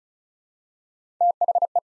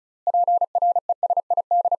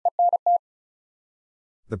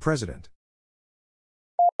The President.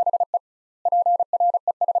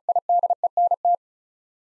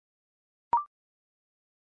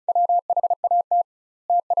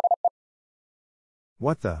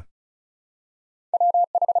 What the?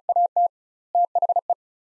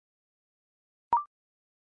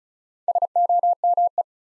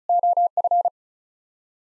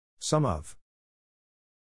 Some of.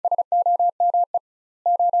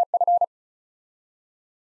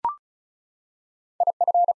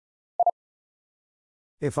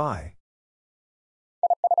 If I.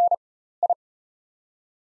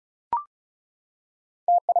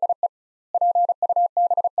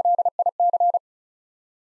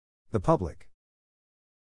 The public.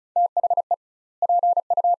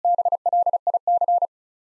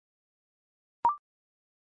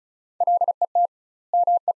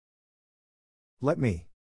 Let me.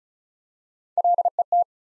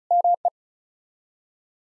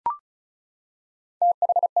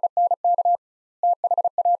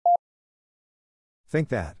 Think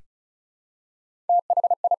that.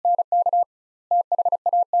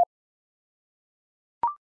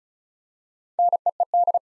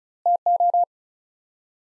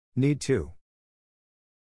 Need to.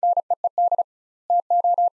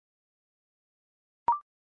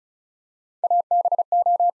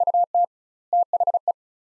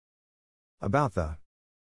 About the.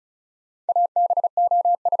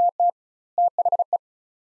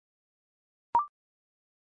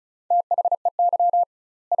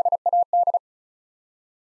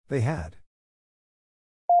 They had.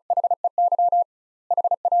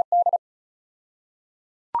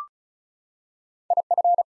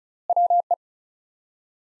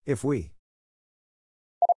 If we.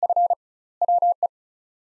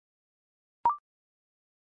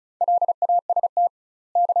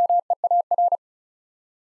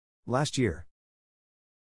 Last year.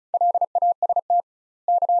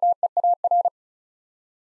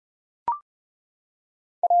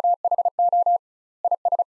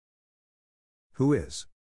 Who is?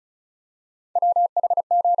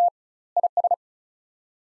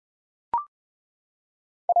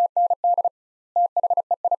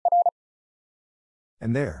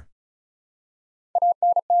 And there.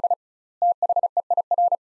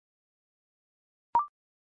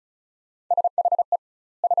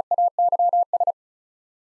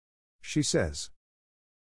 She says.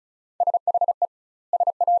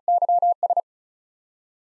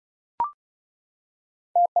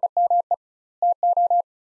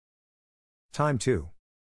 Time to.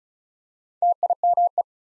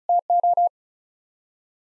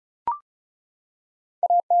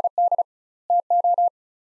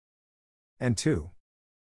 And to.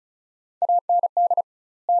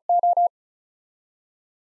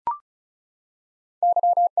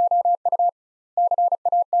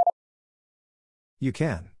 You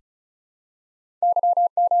can.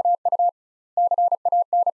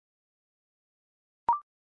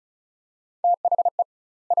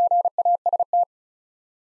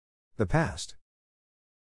 The past.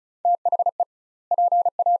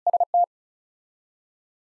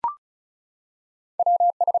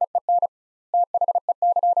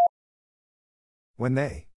 When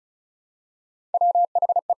they.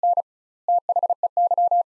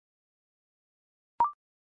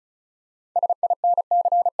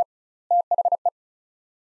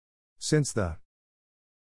 Since the.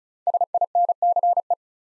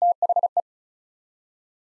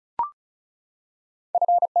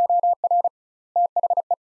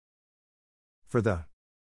 For the.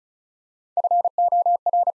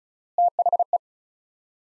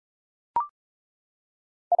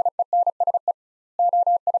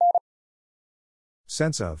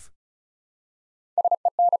 Sense of.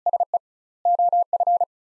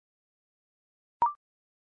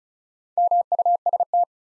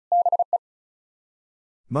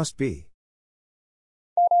 Must be.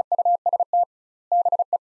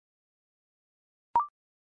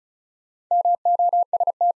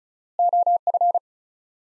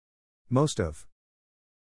 Most of.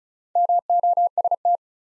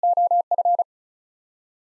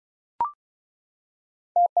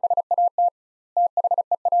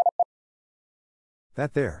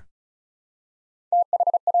 That there.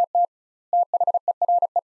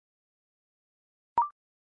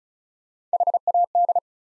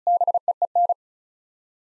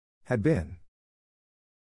 Had been.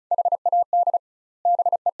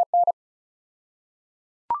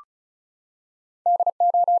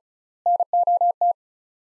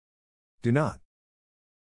 Do not.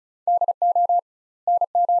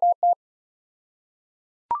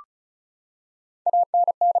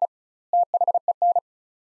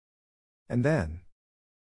 And then.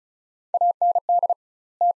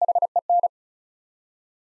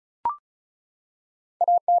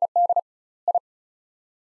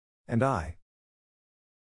 And I.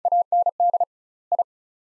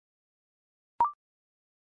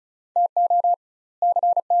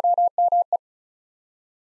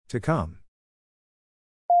 To come.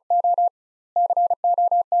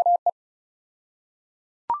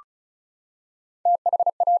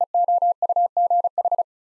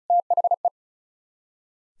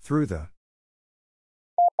 Through the.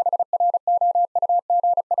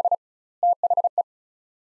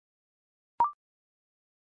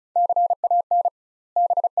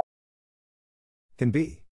 Can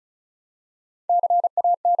be.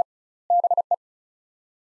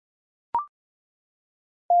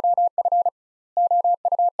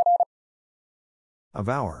 Of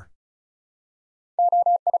our.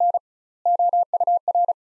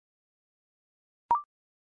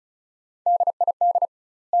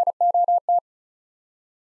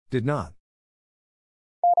 Did not.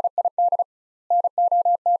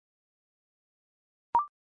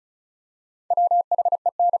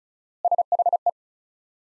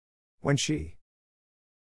 When she.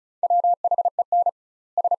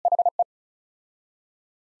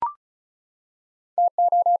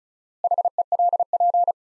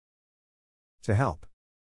 To help.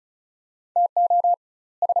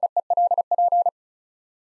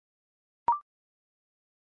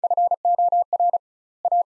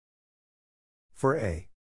 For a.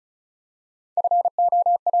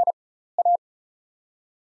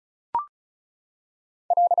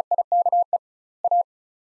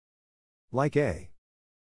 Like a.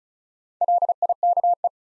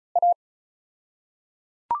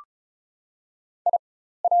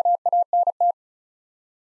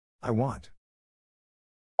 I want.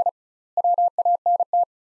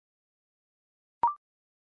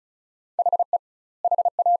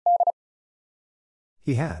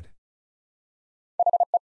 He had.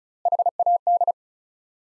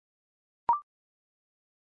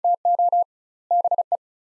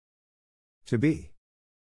 To be.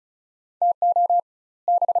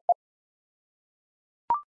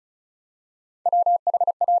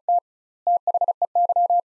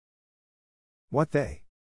 What they.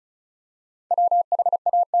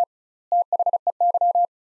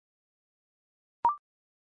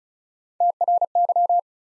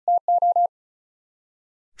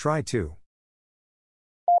 Try to.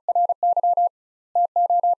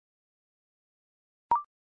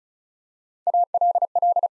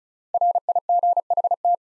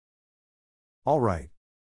 All right.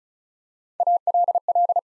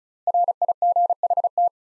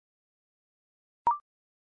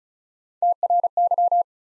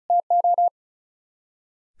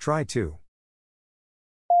 Try to.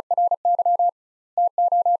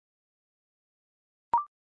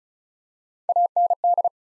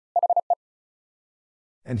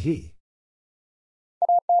 And he.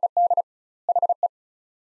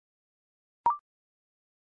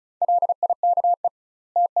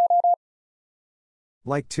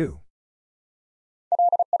 Like to.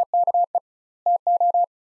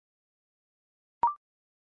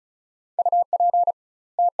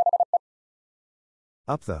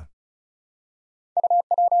 Up the.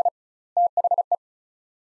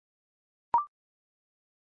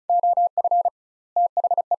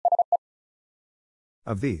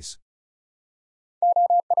 Of these.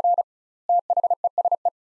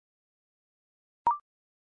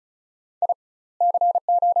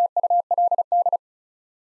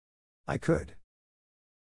 I could.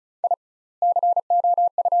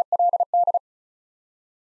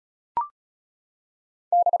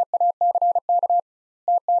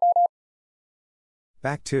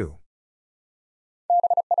 Back to.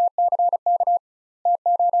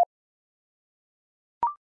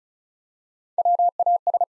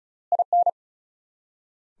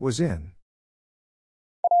 Was in.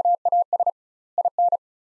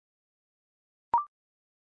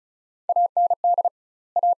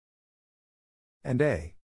 And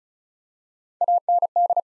a.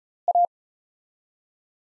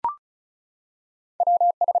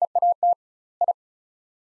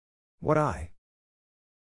 What I.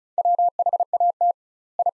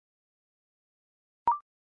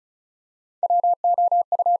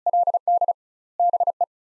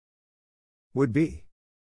 Would be.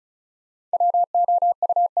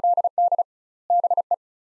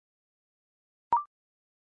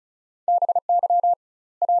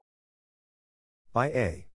 By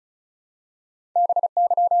a.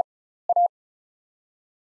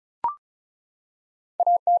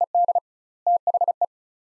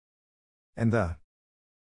 And the.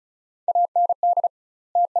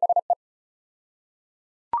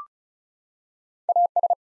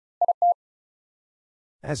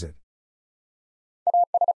 As it.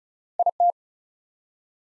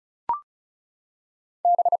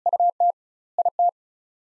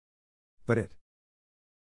 But it.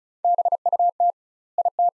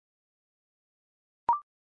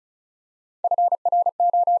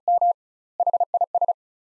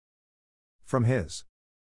 From his.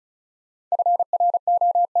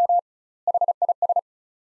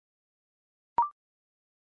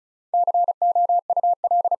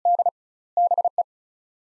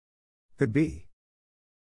 Could be.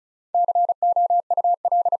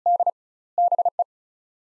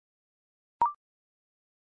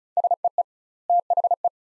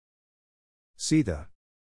 See the.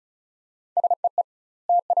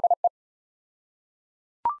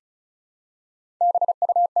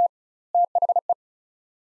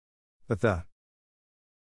 But the.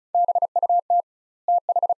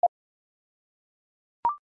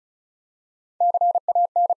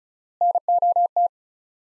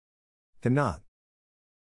 Cannot.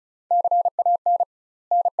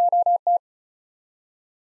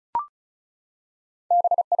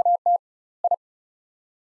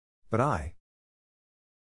 But I.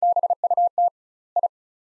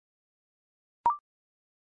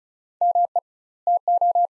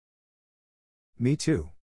 Me too.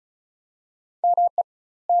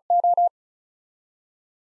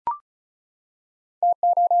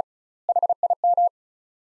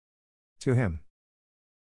 To him.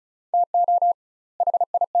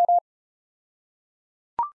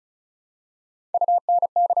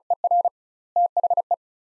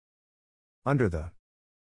 Under the.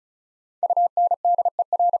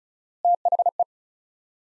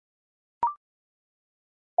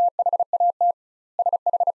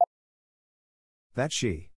 That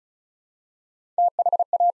she.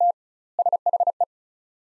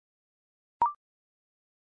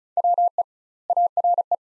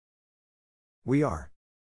 We are.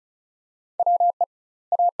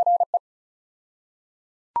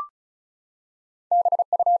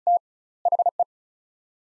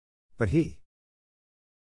 But he.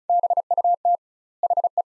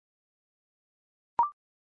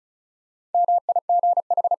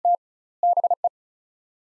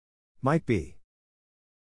 Might be.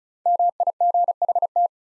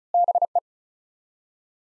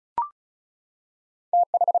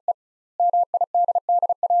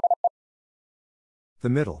 The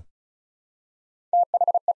middle.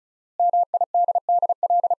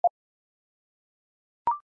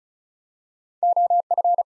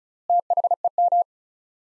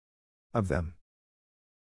 Of them.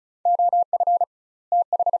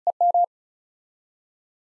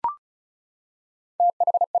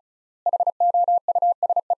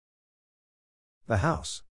 The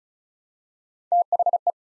house.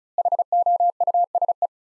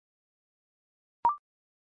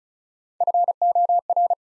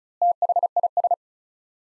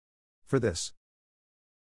 For this.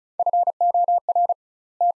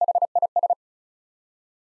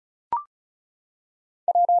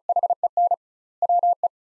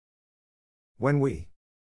 When we.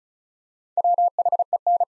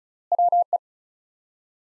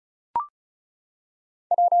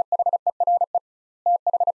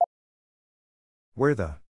 Where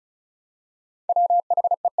the.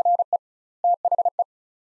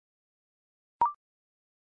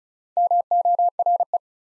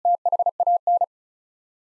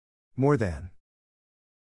 More than.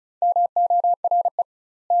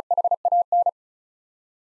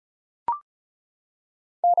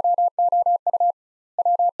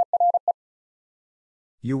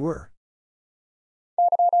 You were.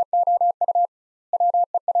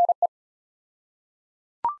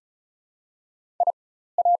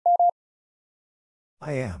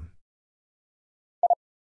 I am.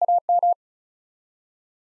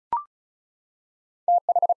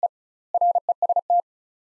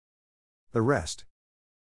 The rest.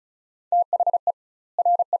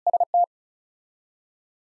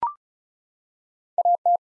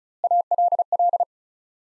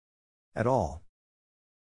 At all.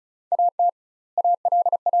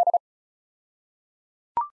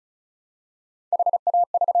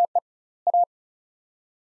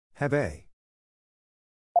 Have a.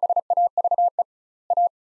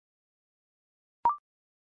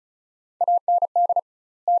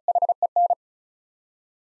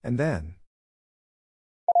 And then.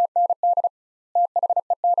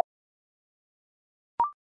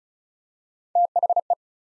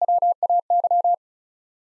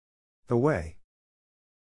 The way.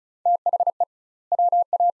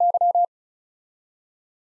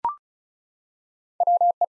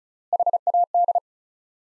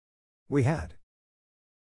 We had.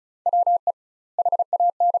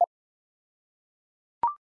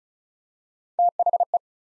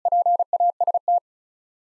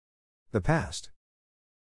 The past.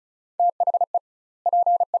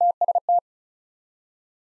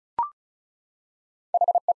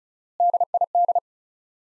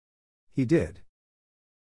 He did.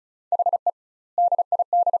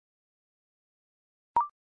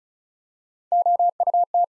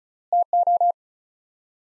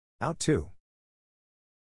 Out to.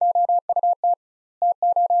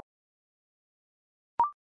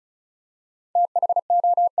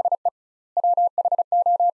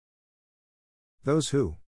 Those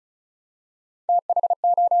who.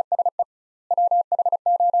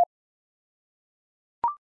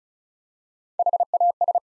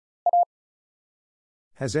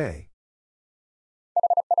 Has a.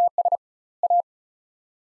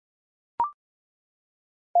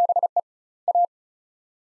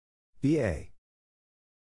 BA.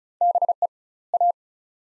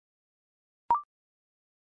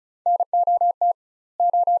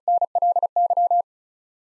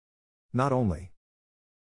 Not only.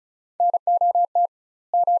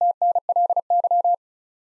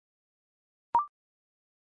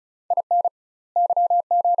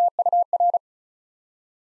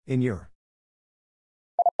 In your.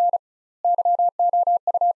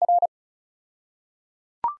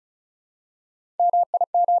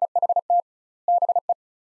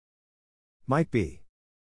 Might be.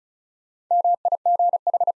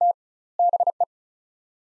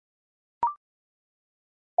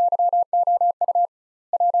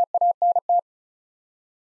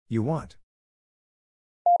 You want.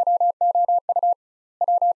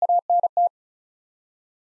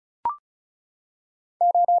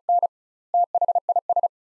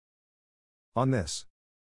 On this.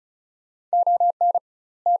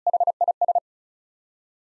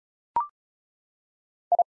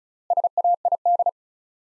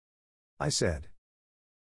 I said.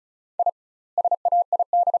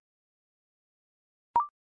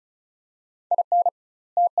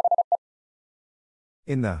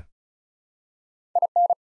 In the.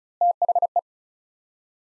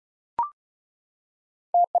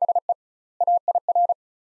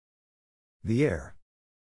 The air.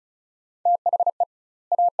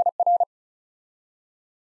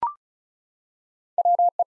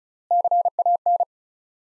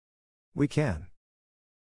 We can.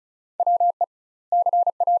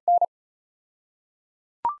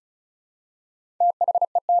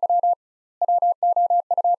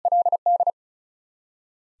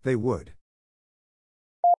 They would.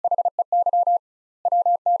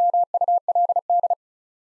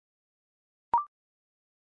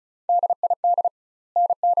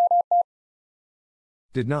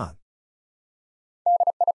 Did not.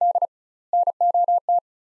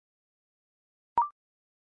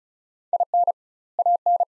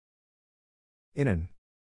 In an.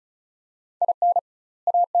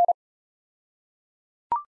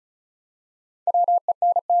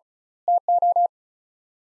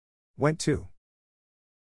 Went to.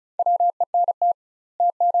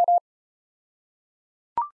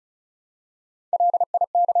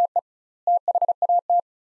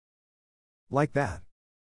 Like that.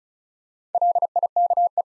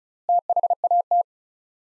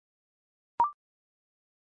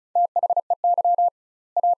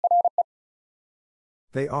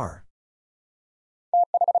 They are.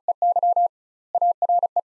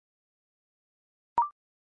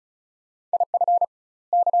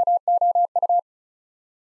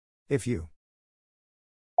 If you.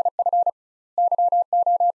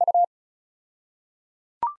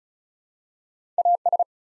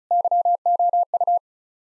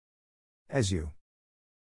 As you.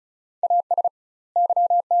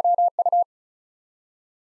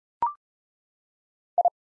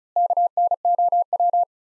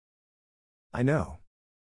 I know.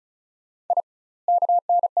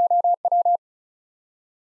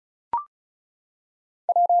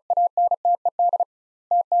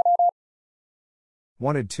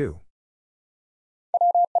 Wanted to.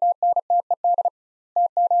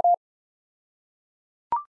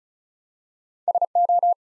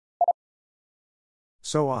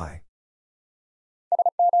 So I.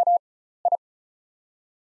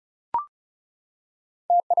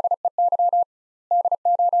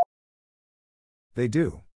 They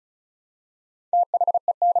do.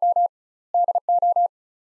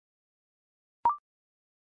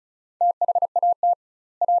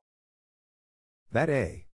 That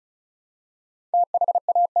a.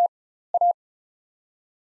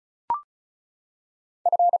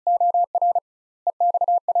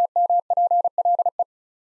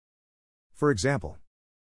 For example.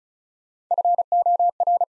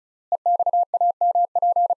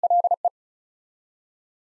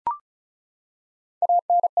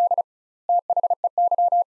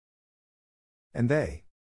 And they.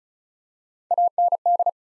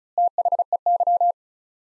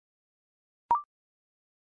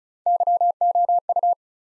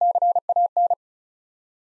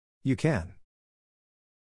 You can.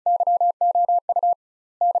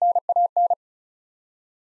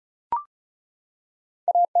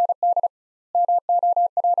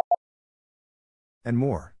 And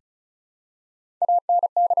more.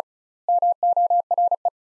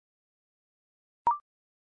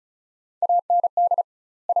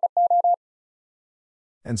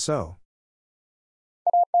 And so.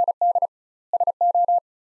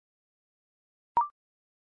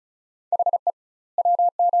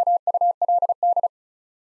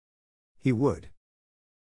 He would.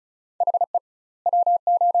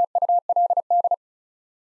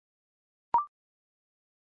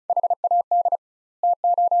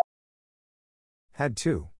 Had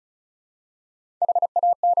to.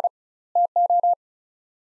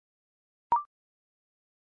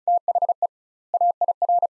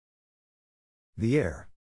 The air.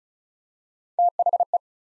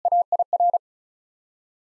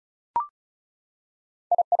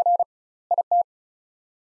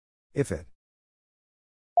 If it.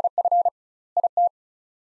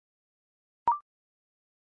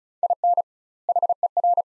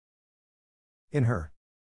 In her.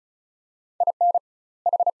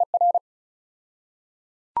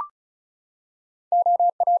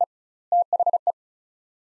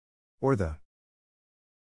 Or the.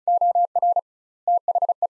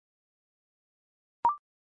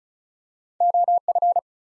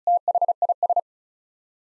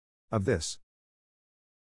 Of this.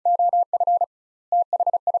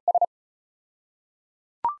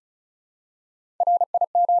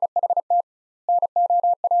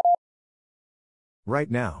 Right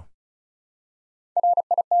now.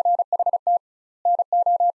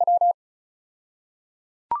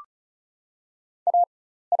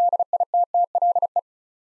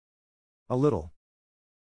 A little.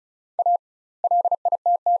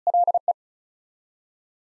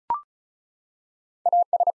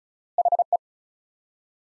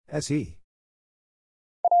 As he.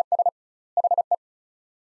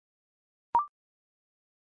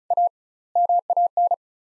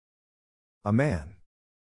 A man.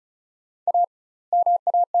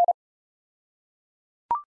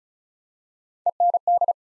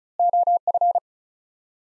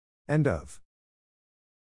 End of.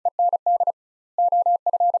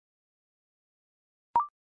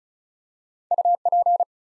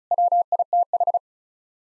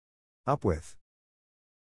 Up with.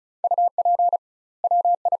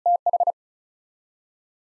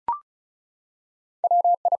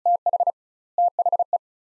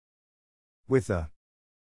 With the.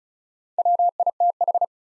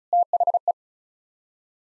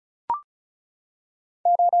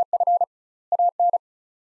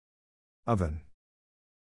 Oven.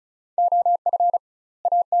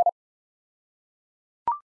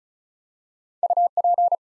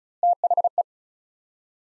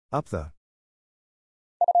 Up the.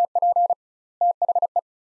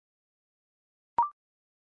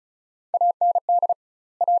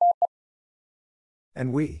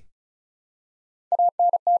 And we.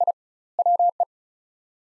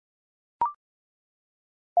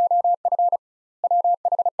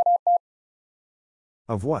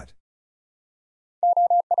 Of what?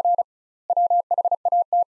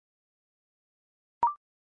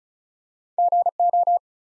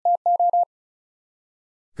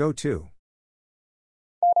 Go to.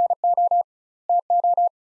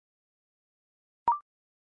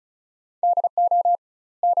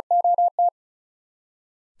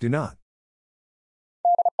 Do not.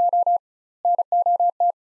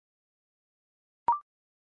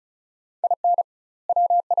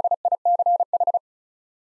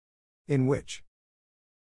 In which?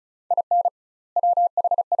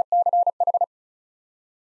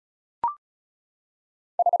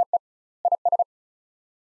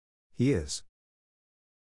 He is.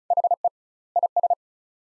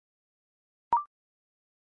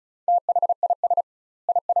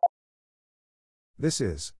 This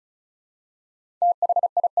is.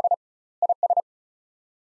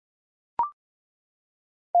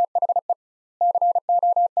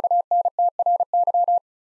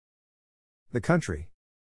 The country.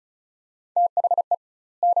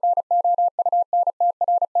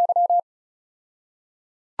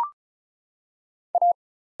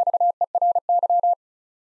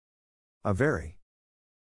 A very.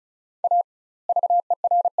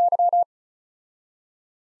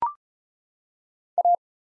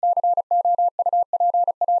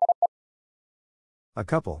 A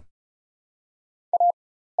couple.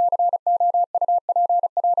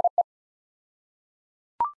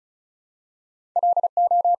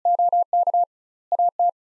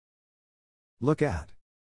 Look at.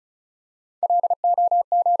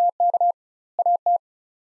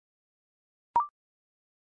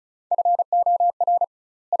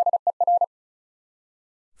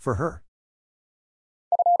 For her.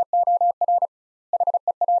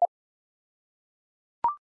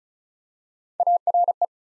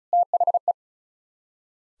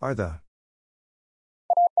 Are the.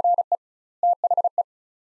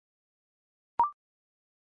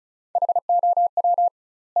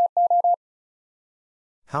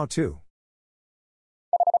 How to.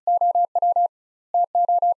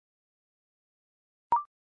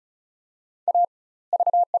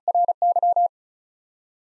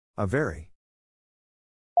 A very.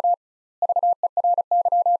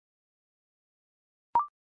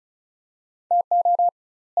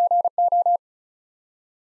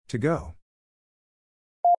 To go.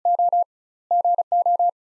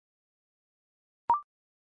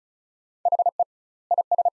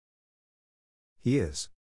 He is.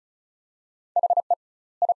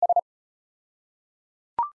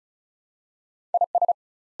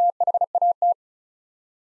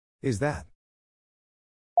 Is that?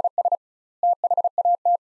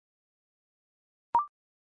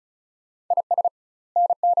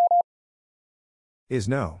 Is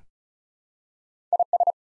no.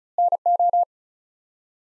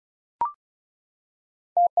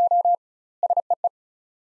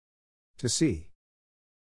 To see.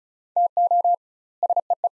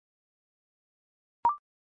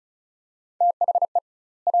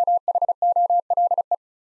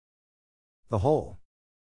 The whole.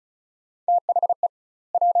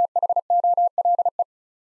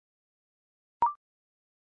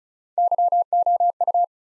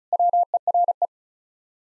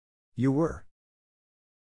 You were.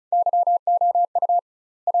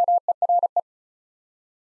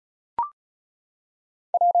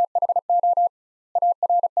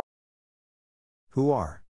 Who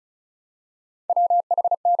are?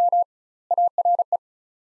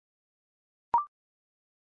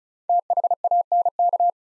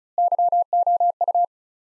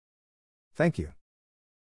 Thank you.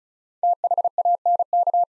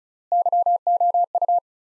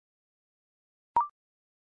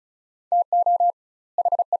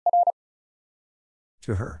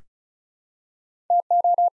 To her.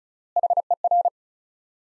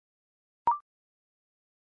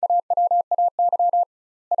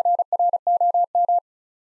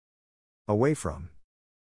 Away from.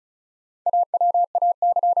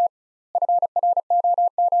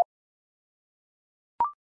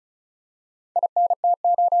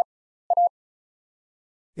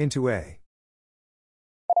 Into a.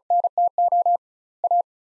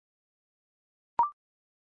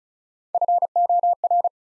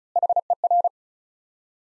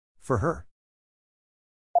 For her.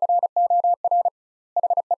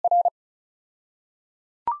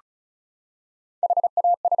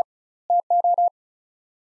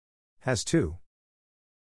 Has to.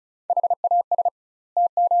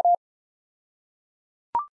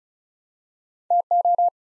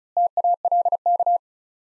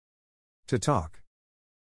 To talk.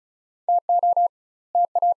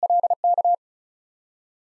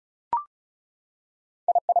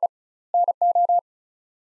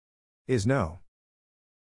 Is no.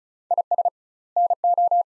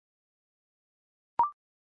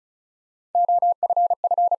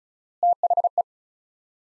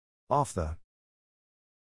 Off the.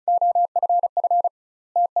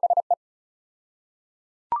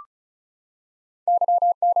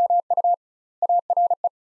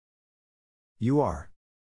 You are.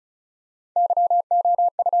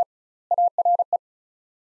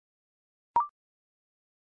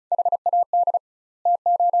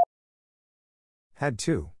 Had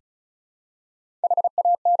to.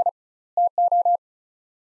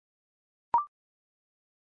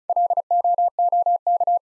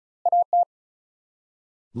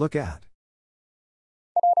 Look at.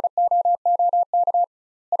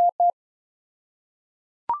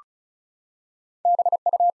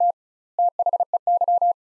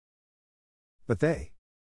 But they.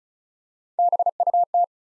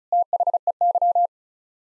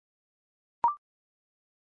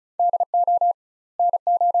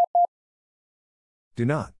 Do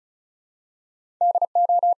not.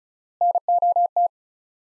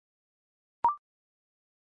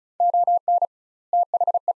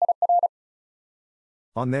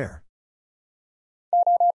 On there.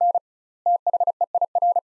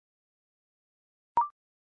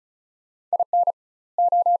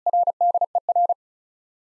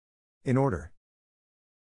 In order.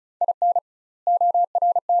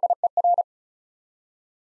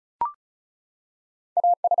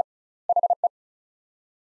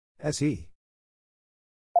 As he.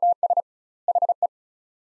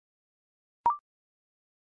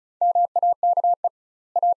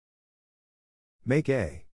 Make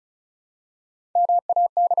a.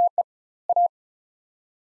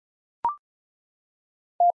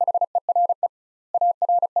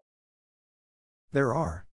 There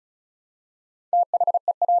are.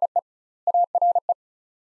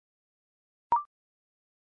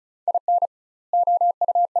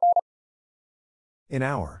 In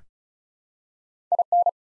our.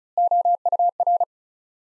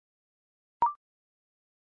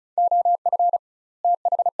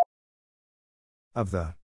 Of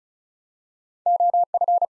the.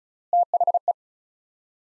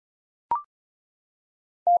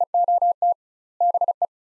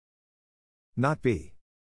 Not be.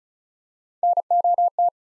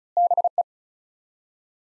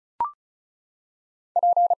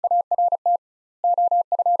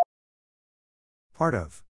 Part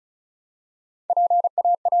of.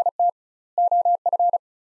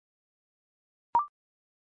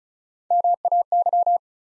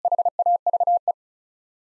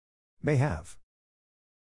 May have.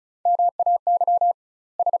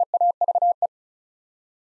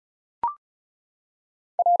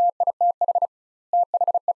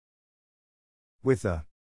 With the.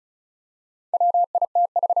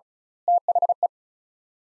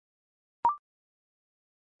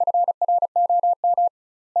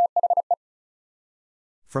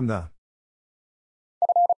 From the.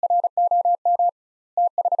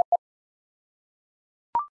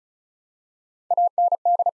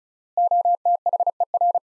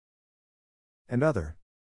 And other.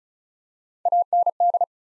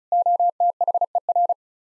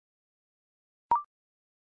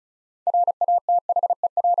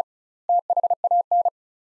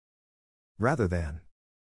 Rather than.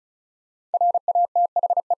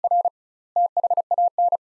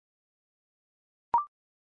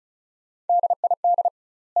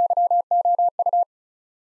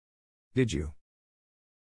 Did you?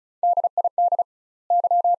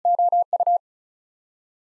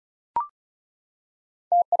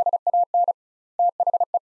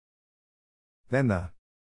 Then the.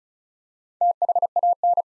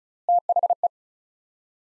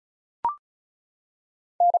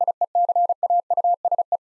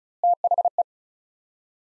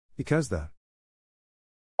 Because the.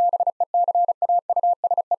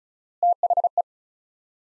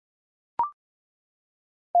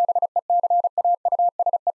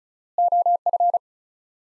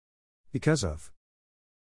 Because of.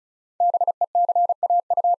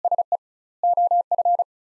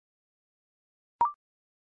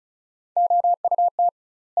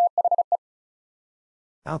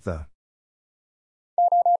 Out the.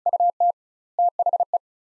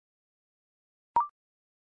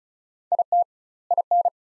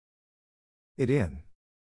 It in.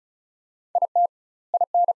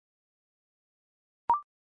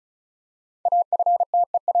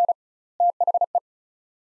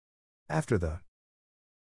 After the.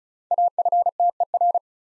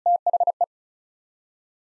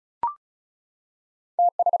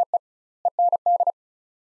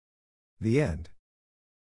 The end.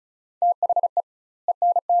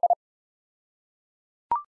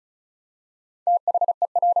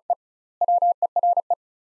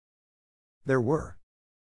 There were.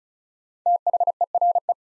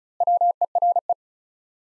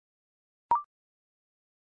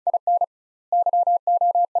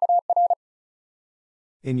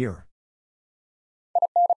 In your.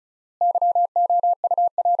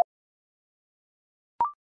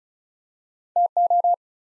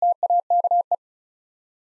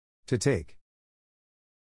 To take.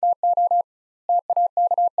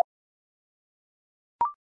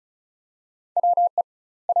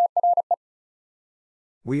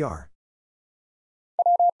 We are.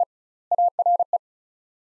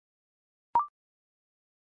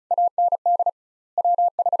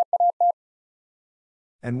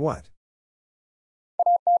 And what?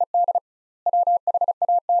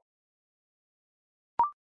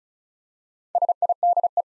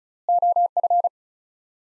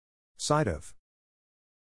 Side of.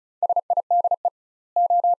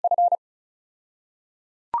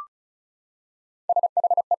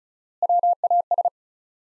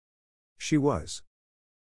 She was.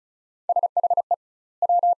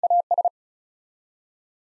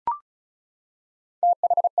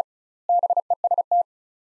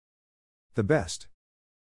 The best.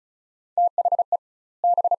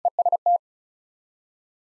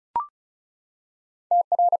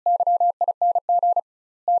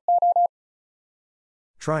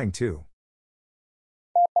 Trying to.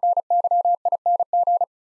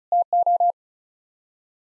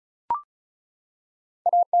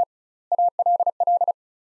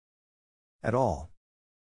 At all.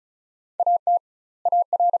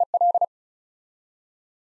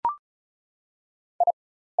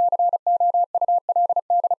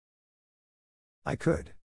 I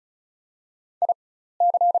could.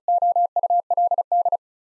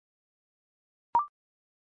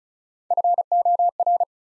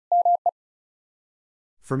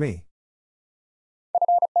 For me.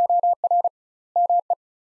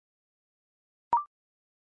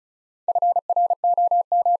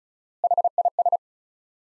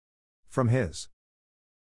 From his.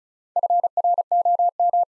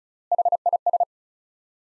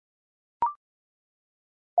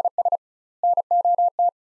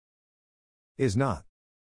 Is not.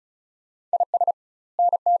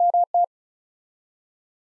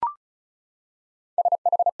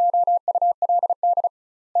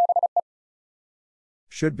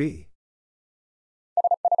 Should be.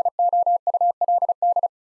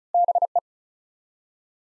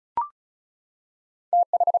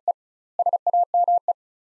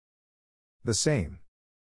 The same.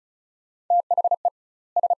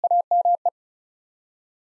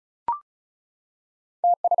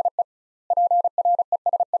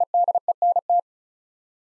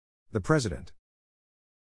 The president.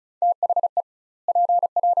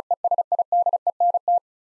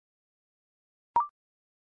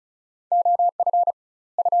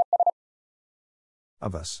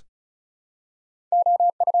 Of us.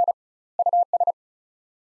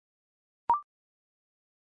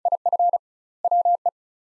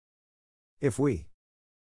 If we.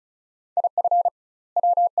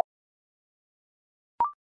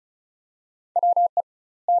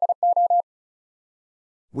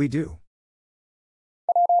 We do.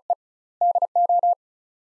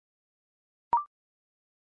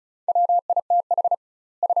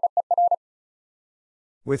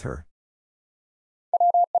 With her.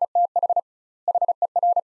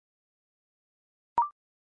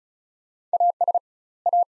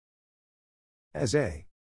 As a.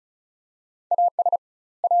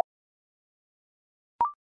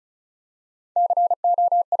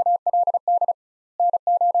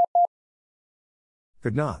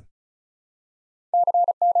 Could not.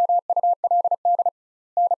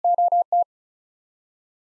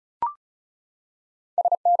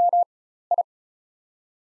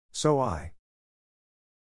 So I.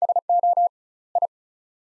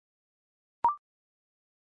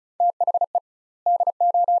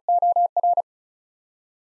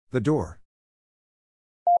 The door.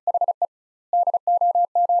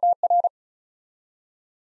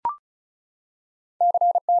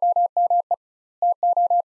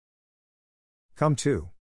 Come to.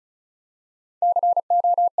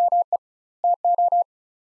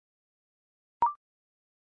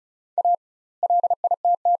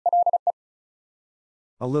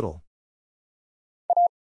 A little.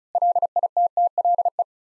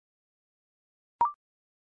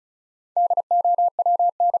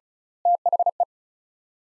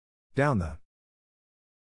 Down the.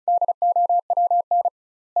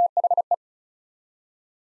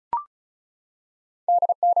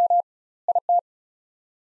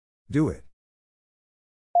 Do it.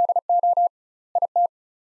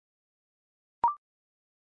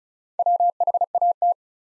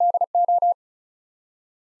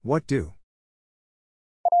 What do?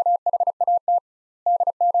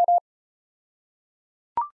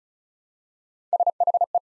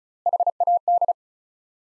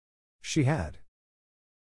 She had.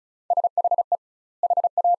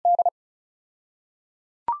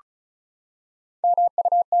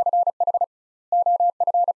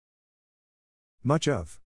 Much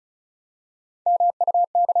of.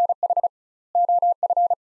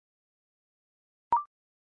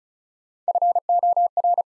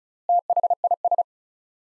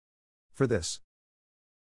 For this.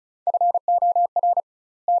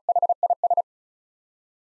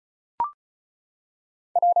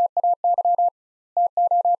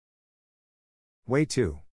 Way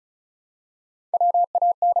to.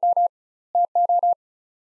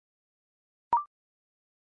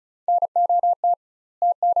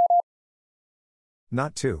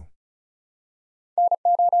 Not to.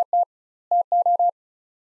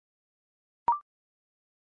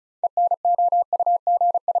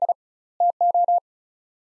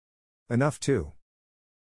 Enough to.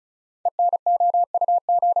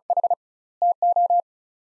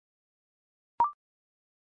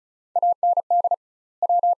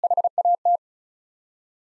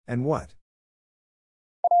 And what?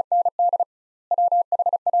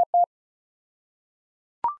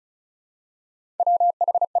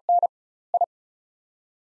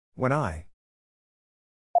 When I.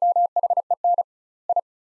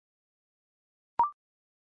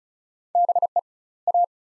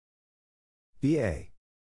 BA.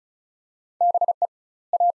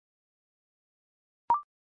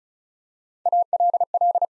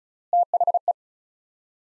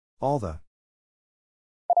 All the.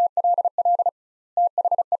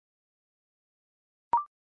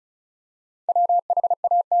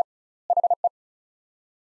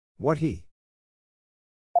 What he.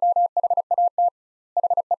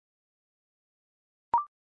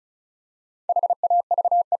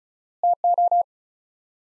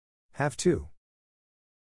 Have to.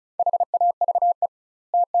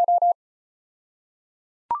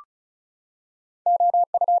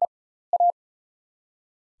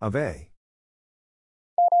 Of a.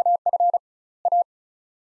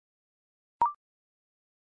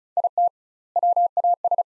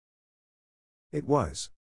 It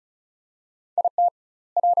was.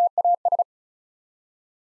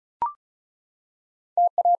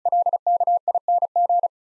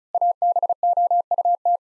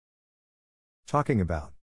 Talking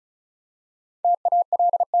about.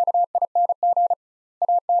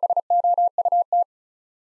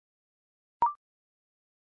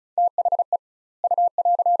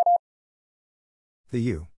 The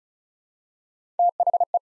you.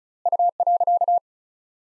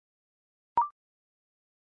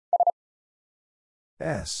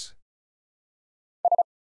 S.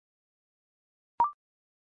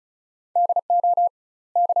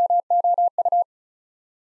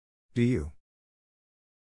 Do you?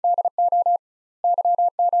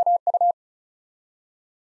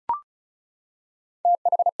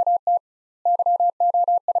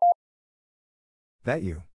 That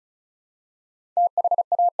you.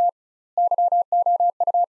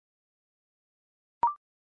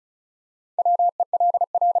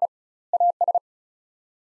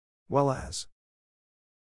 Well as.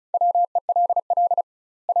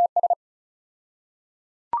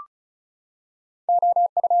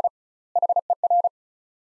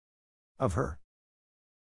 Of her.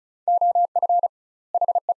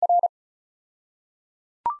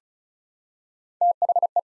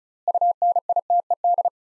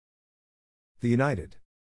 The United.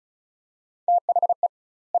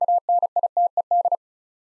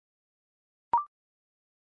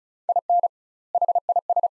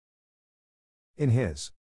 In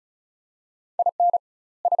his.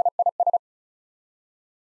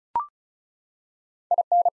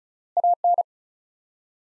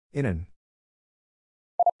 In an.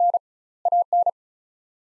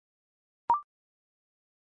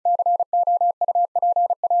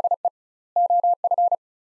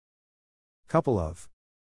 Couple of.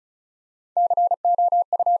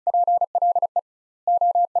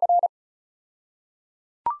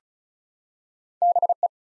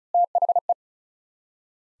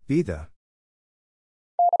 Be the.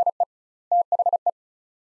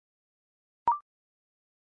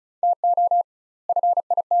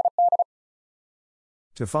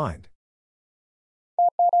 To find.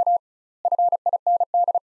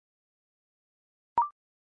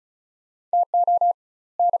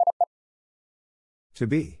 To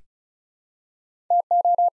be.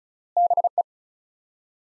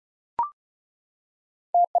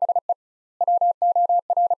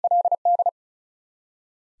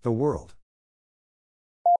 The world.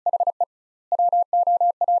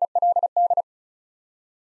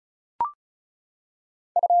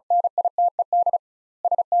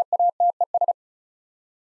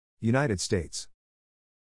 United States.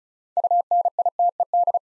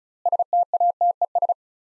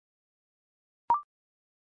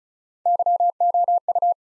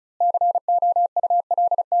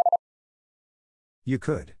 You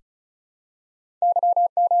could.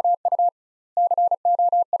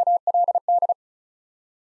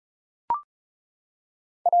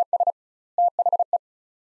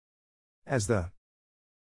 As the.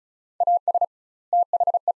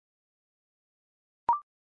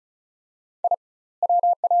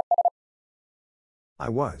 I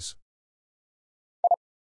was.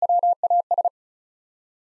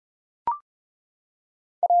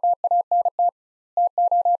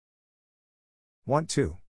 Want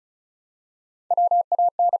to.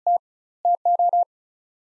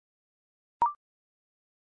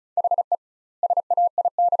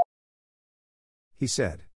 He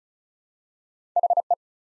said.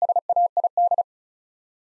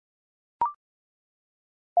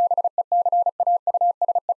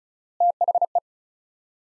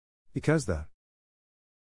 Because the.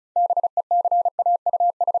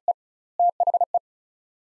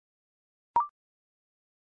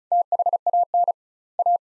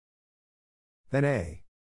 Then a.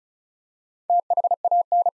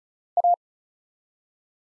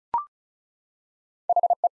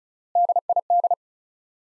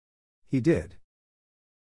 He did.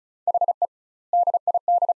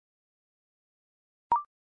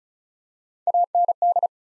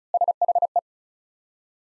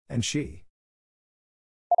 And she.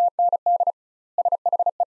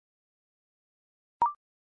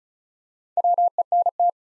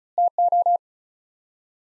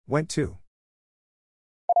 Went to.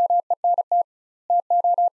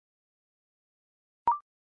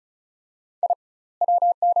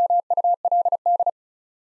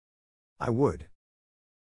 I would.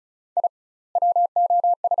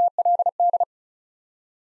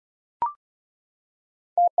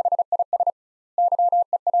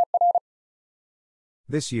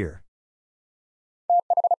 This year.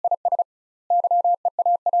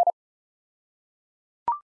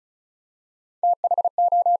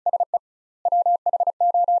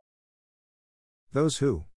 Those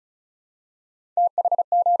who.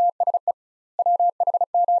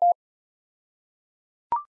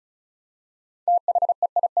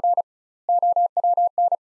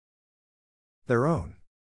 Their own.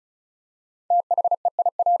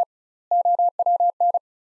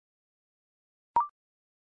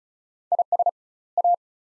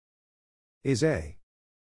 Is a.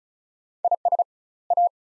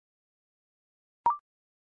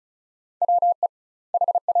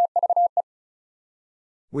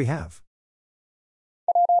 We have.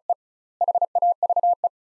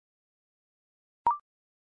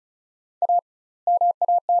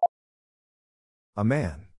 A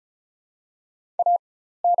man.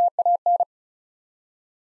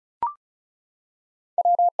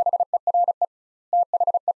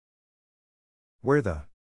 Where the.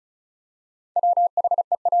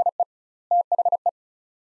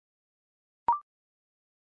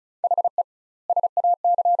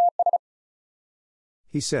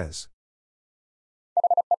 He says.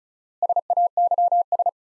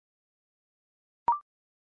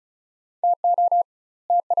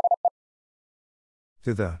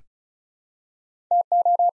 To the.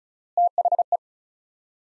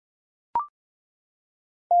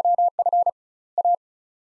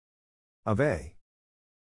 Of a.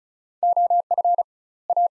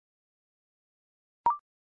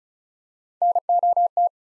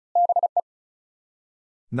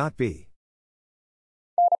 Not be.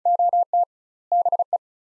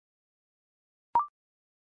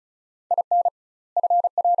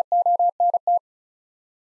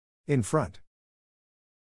 In front.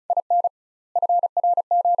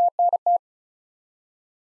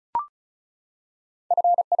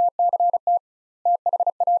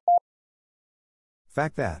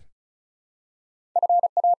 Fact that.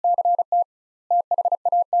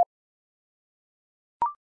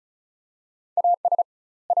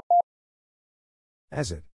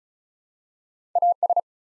 As it.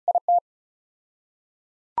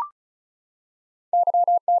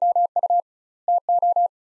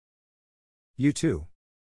 You too.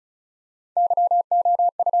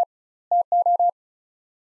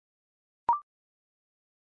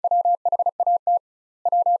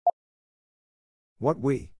 What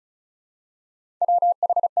we.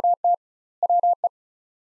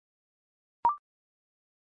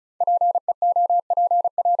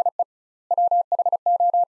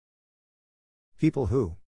 People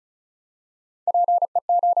who.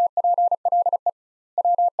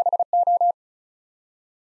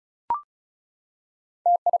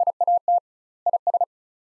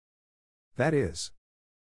 That is.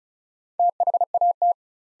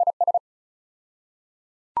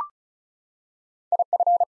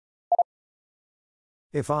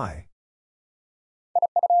 If I.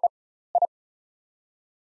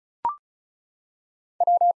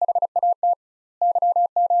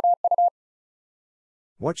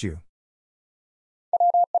 What you.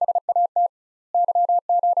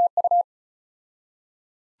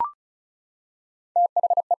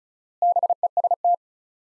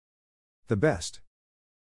 The best.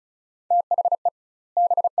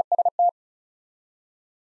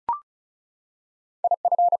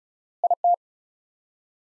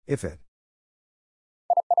 If it.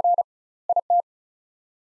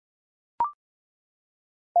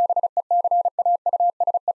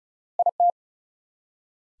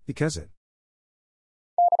 Because it.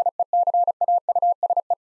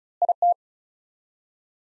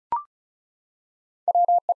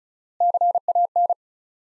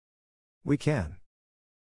 We can.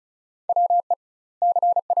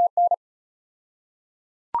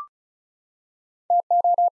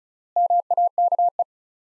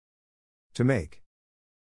 To make.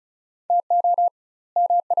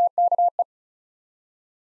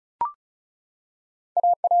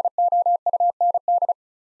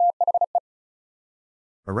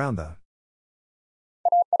 Around the.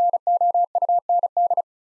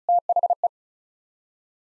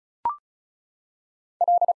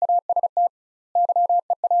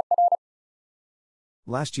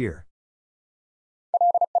 Last year.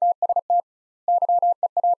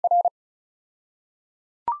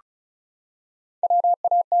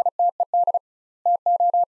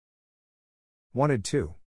 Wanted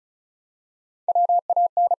to.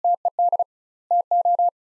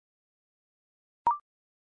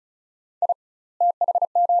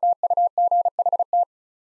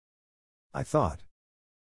 I thought.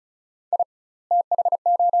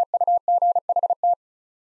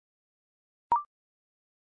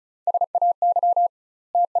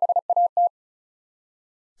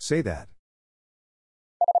 Say that.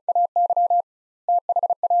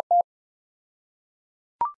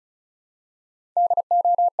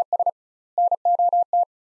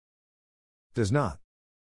 Does not.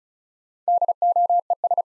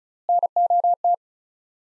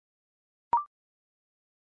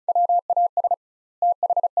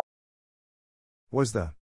 Was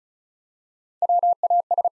the.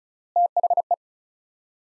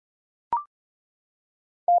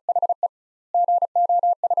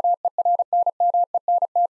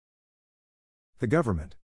 The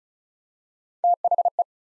government.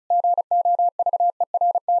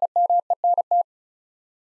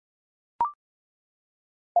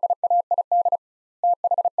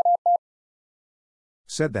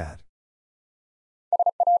 Said that.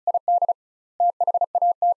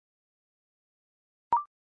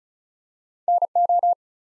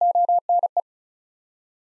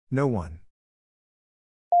 No one.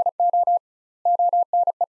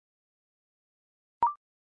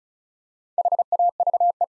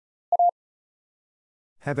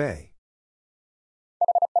 Have a.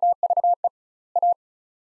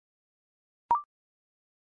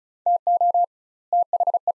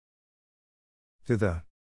 To the.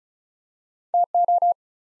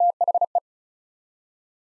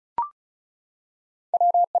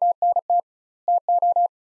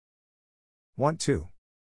 Want to.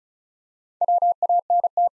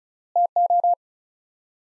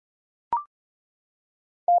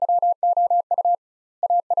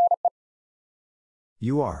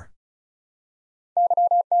 You are.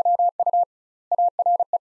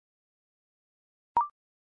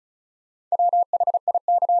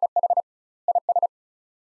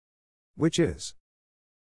 Which is.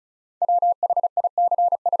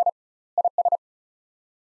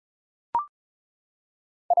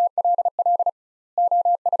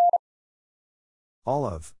 All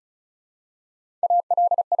of.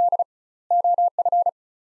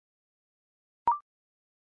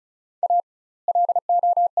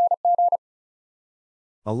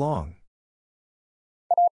 Along.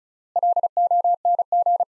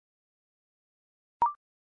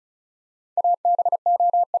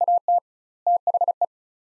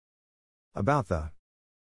 About the.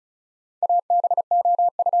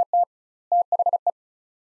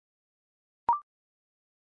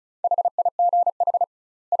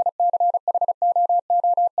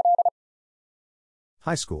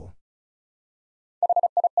 High school.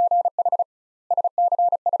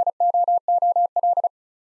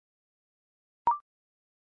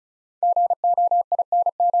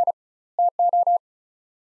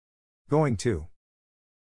 Going to.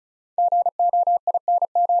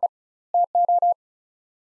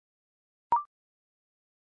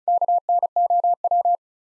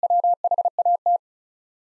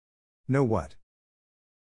 Know what?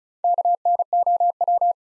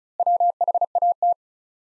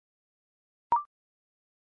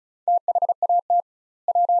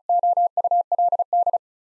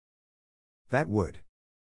 That would.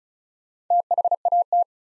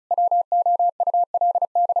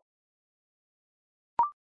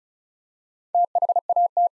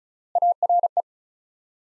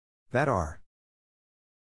 That are.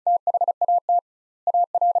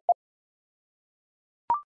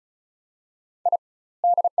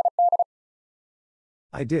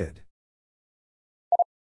 I did.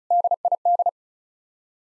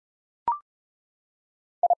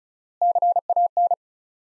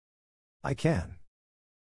 I can.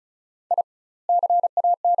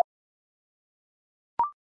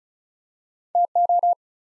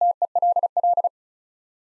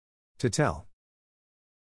 To tell.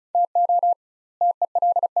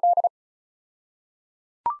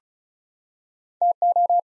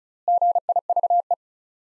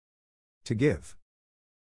 To give.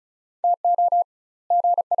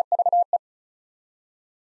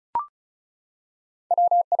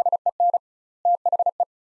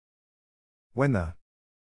 When the.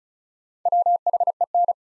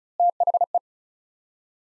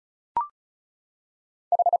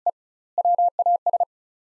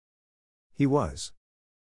 He was.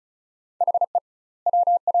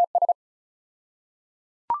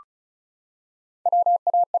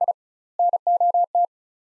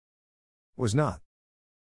 Was not.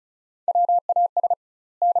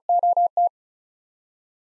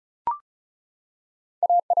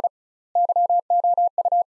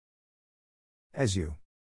 As you.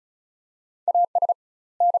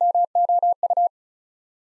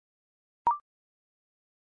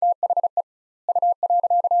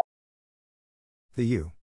 The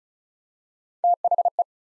you.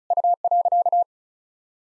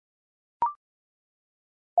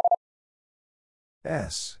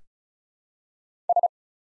 S.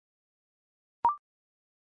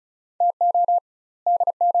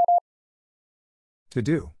 To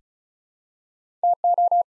do.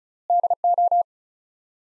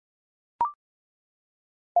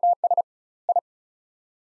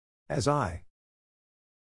 As I.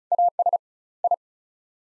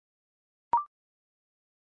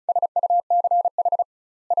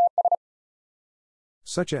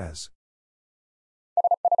 Such as.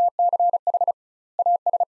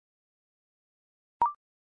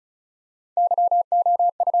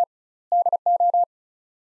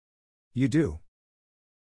 You do.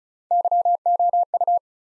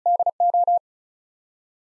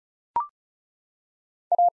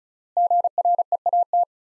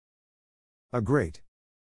 A great.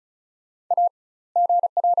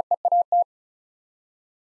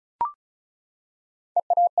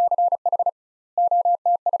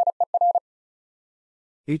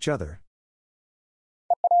 Each other.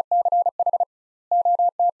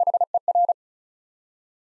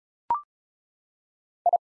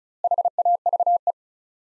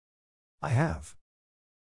 I have.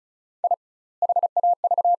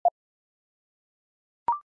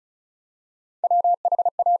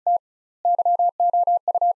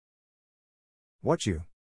 What you?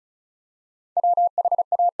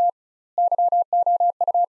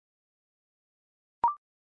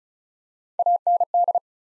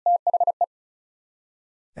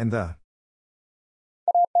 And the.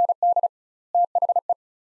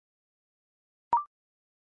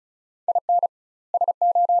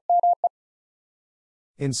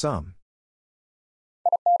 In some.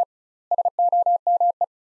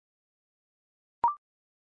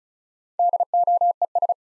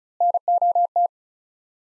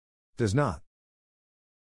 Does not.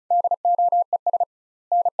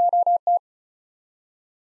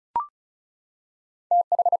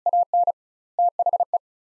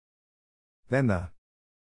 Then the.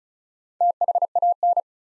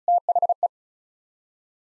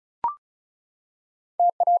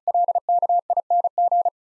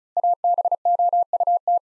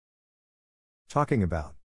 Talking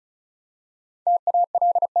about.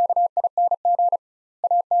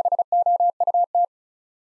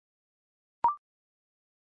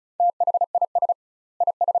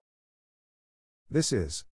 This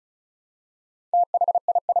is.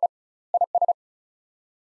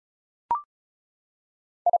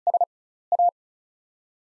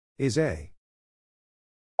 Is a.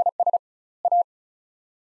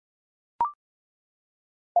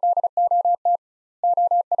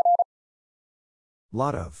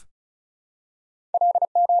 Lot of.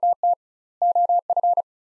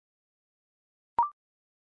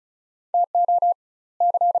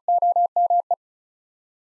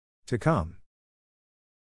 To come.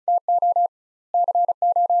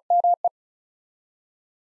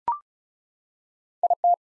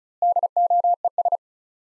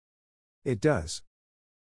 It does.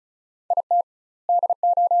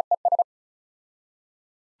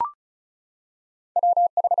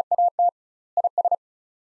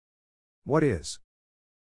 What is?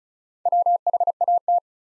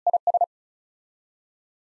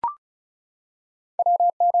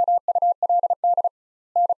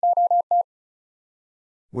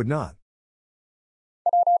 Would not.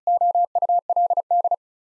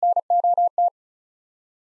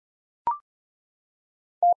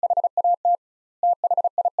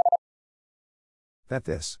 That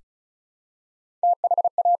this.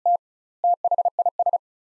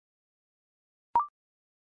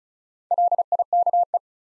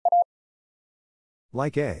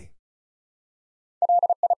 Like a.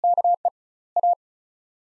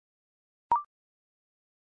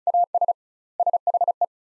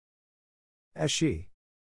 As she.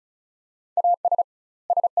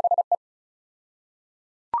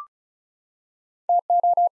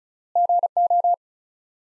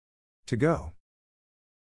 To go.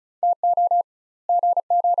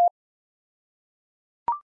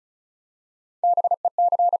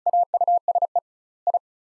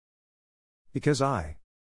 Because I.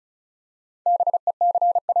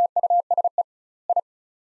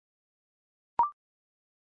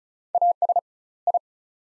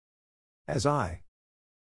 As I.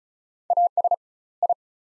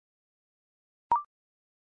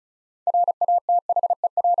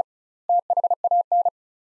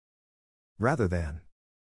 Rather than.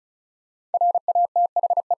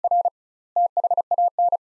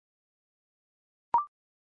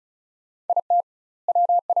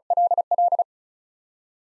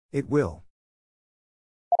 It will.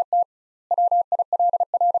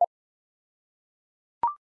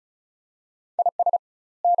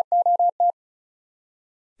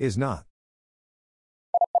 Is not.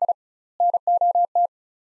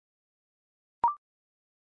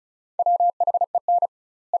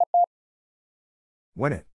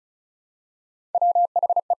 When it.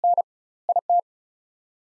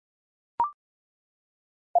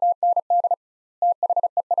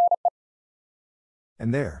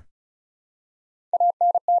 And there.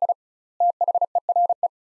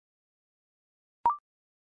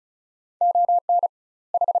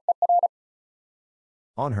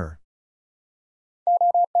 On her.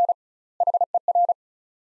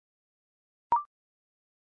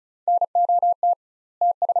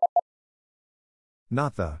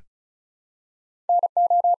 Not the.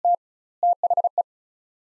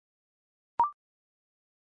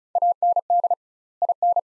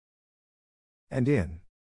 And in.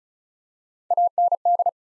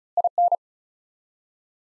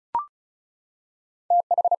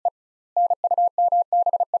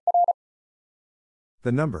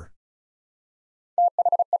 The number.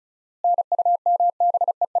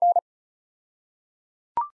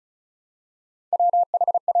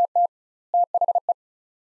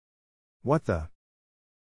 What the?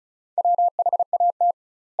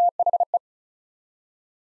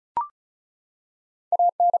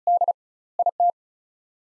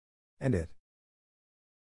 And it.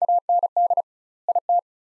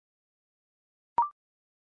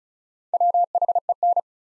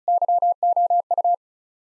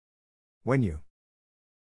 When you.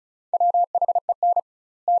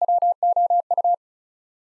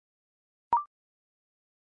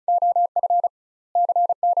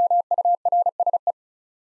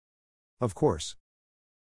 Of course.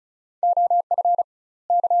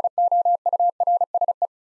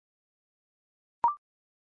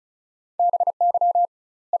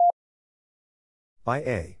 By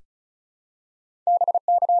a.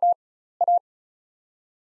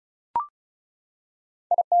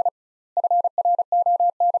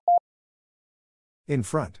 In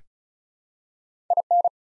front.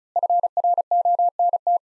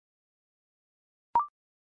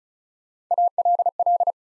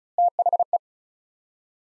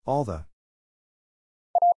 All the.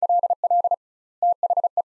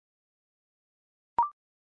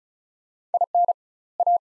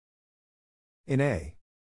 In a.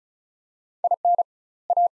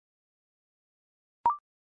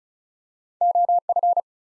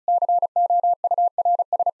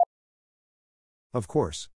 Of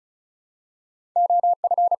course.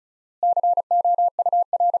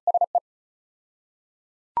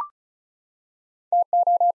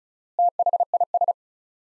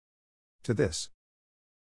 To this.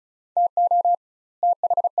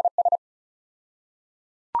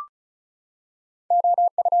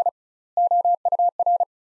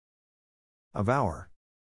 Of our.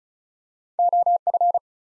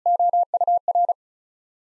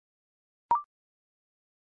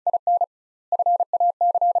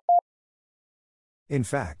 In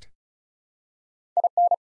fact.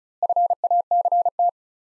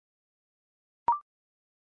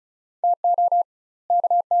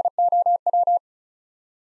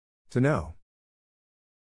 To know.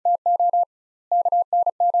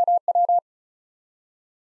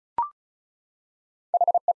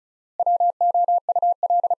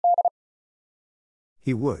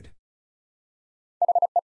 He would.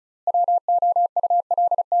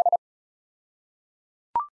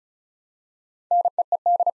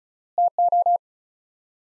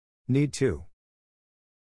 Need to.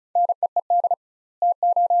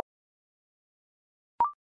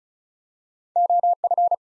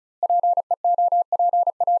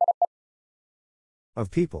 Of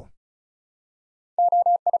people.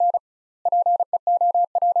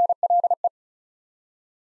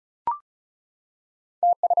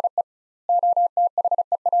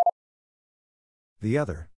 The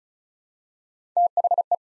other.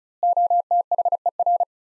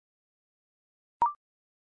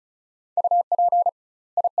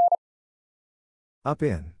 Up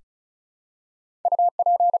in.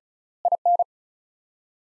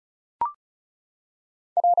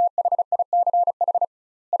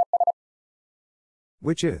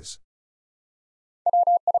 Which is.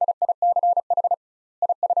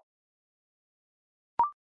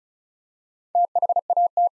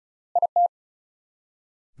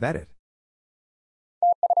 That it.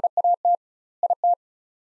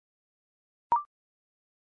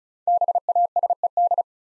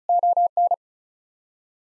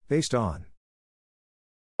 Based on.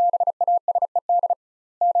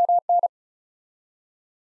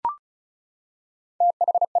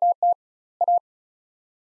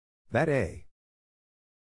 That a.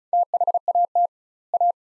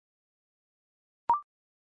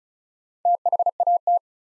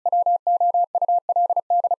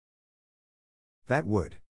 That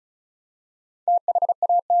would.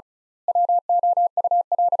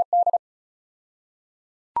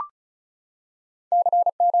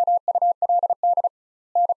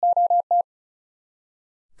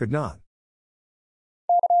 Could not.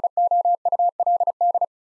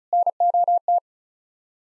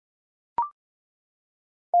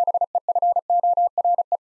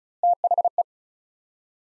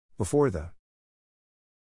 Before the.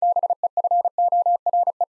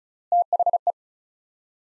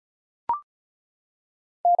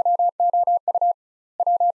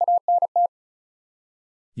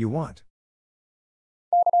 You want.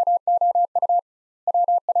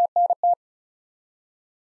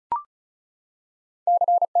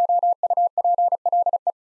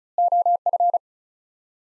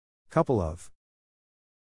 Couple of.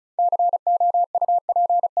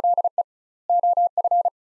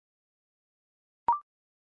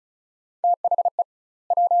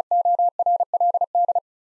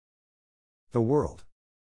 The world.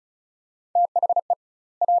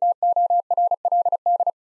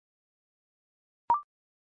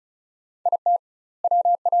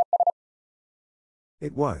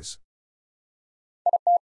 It was.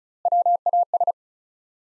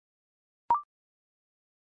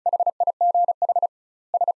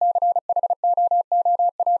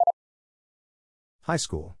 High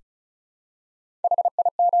school.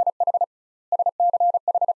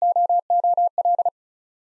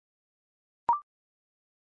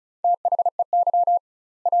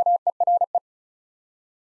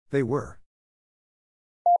 They were.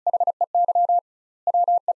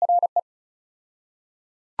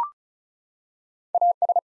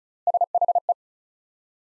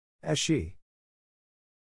 As she.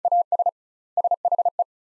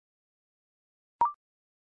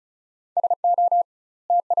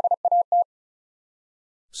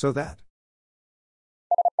 So that.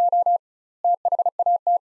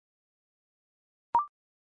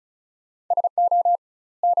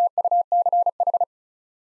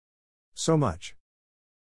 So much.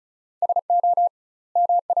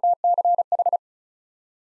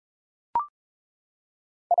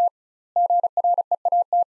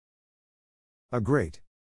 A great.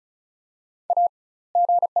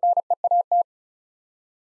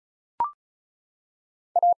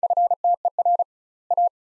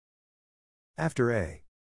 After a.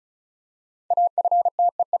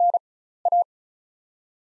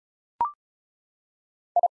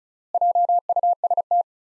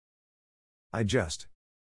 I just.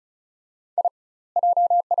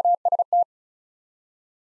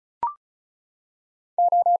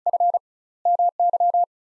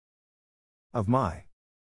 Of my.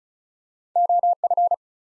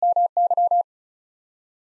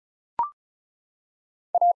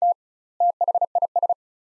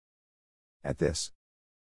 At this.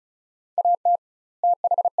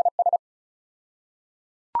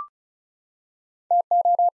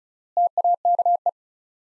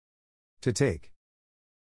 To take.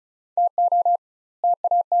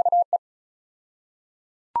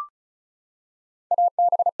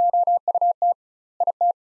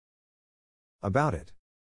 About it.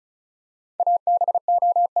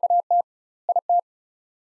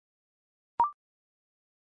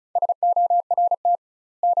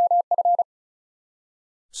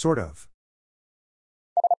 Sort of.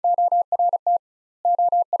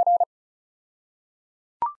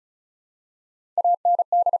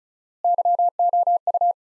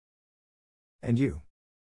 And you.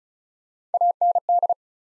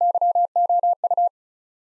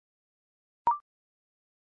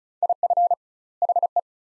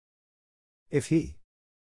 If he.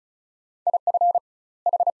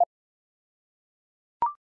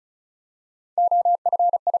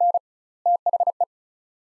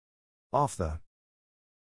 Off the.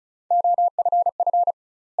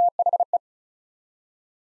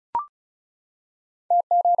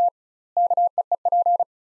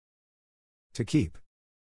 To keep.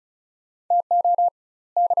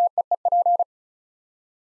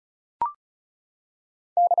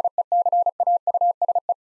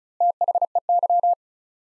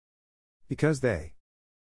 Because they.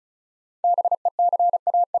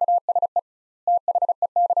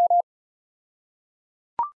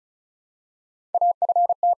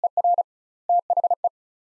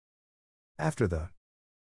 After the.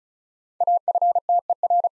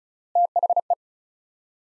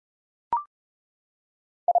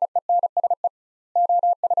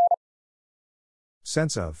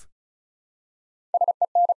 Sense of.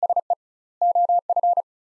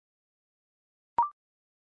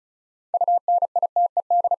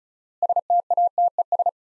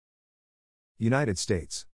 United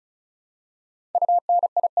States.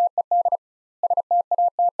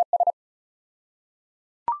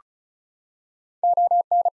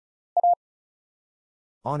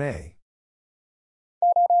 On a.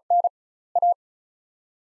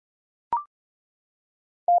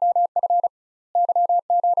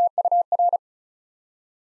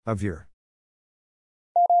 Of your.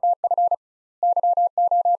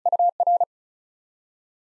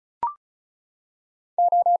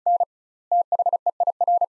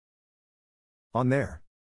 On there.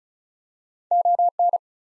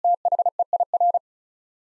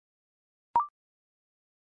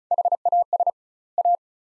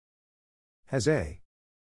 Has a.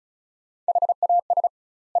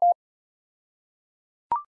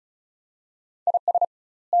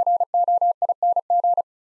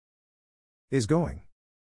 Is going.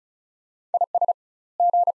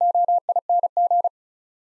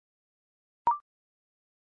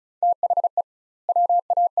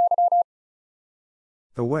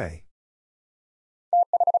 The way.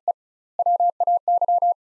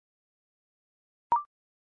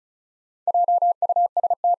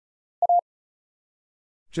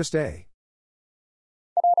 Just a.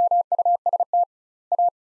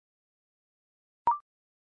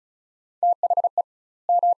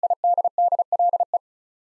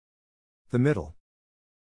 The middle.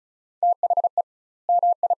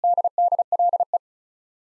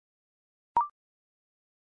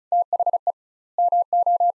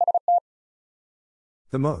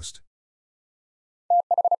 The most.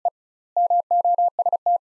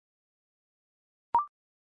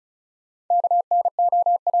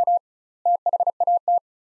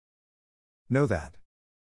 Know that.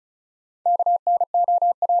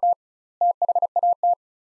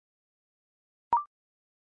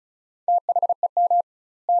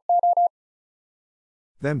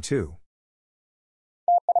 Them too.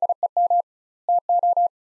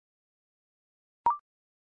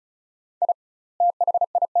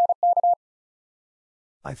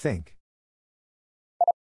 I think.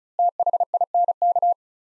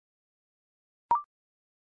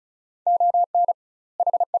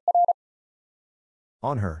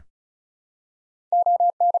 On her.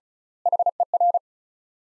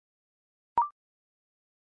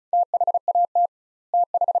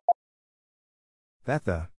 That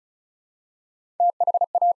the.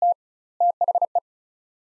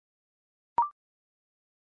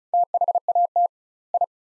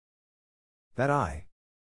 That I.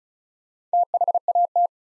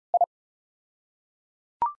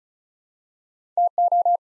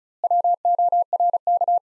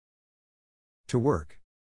 To work.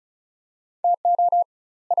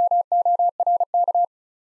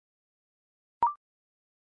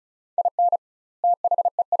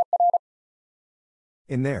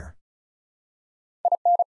 In there.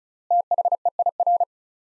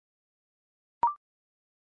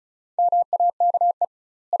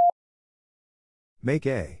 Make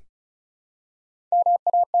a.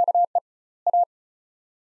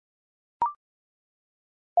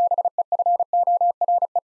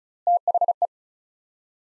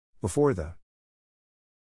 Before the.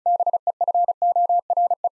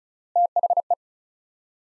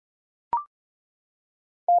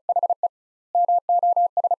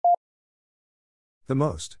 The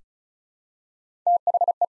most.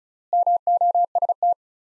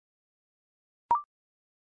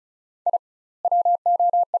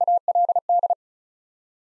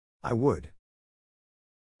 I would.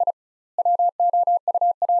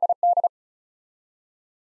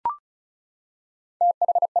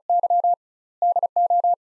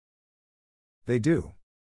 They do.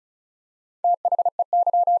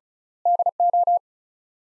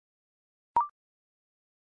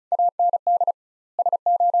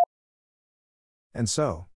 And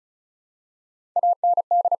so.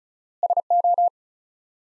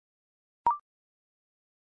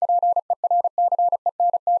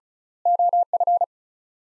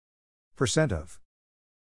 Percent of.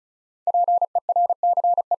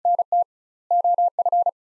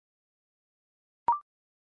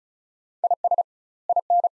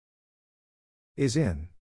 Is in.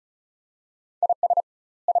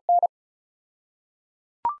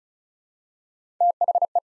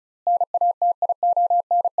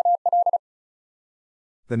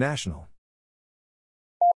 The national.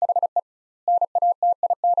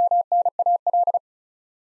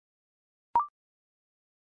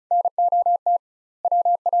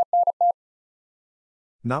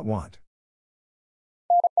 Not want.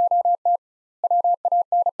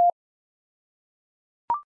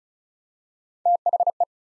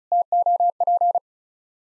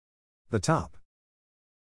 The top.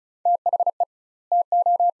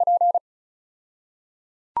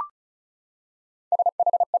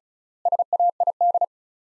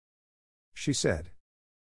 She said.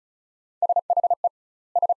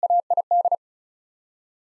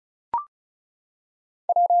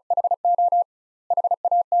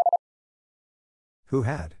 Who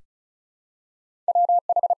had?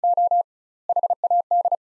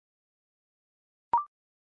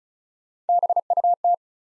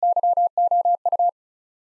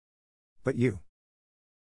 But you.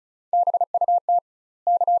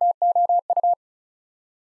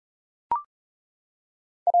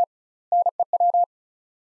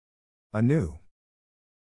 Anew.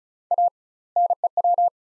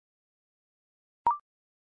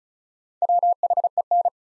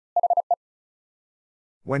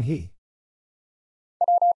 When he.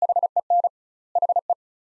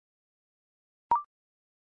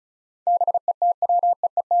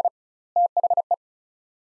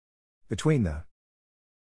 Between the.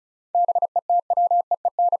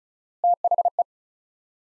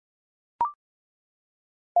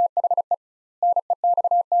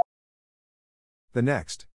 The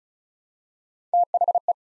next.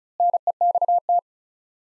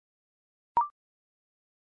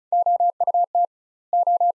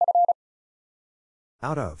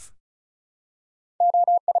 Out of.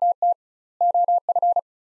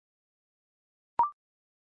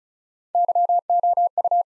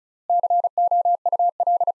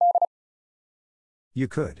 You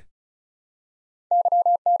could.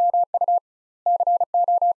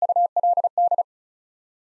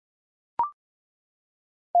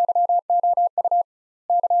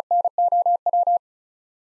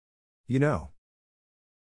 You know.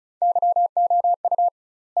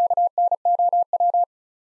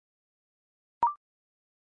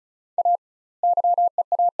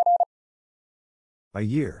 A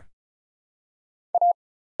year.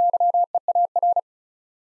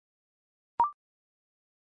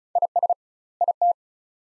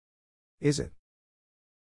 Is it?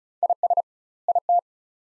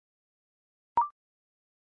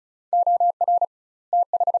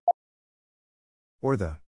 Or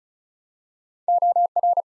the.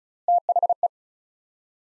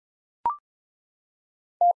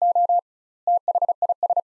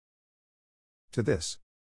 To this.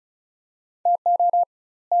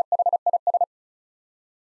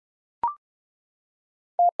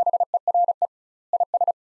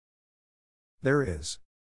 There is.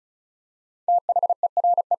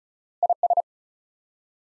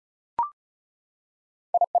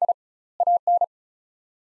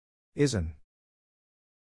 Isn't.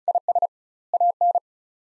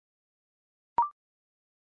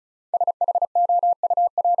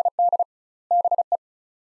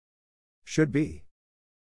 Should be.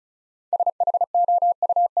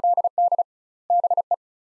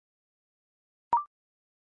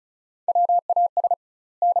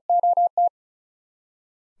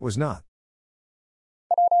 Was not.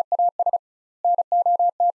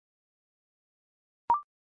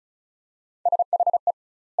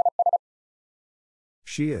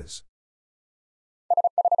 She is.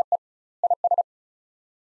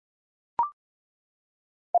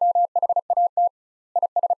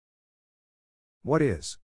 What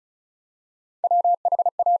is?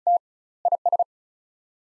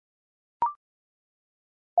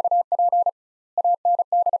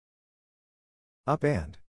 Up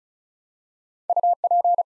and.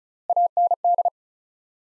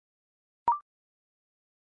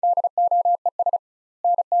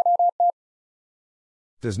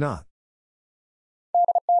 Does not.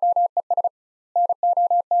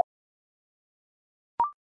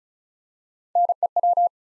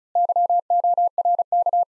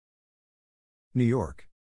 New York.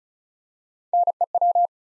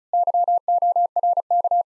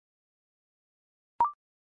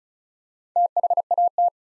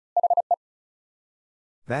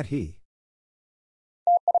 That he.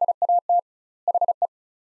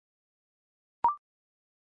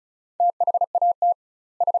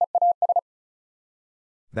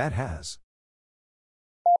 That has.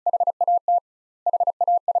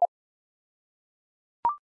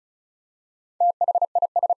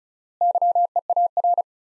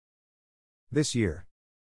 This year.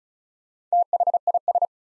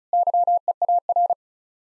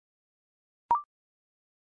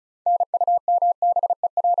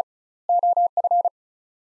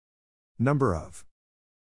 Number of.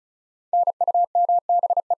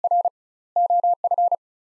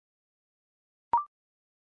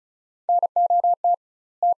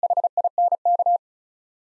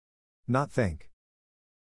 Not think.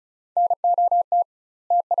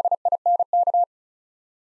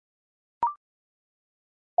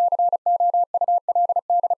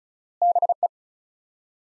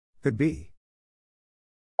 Could be.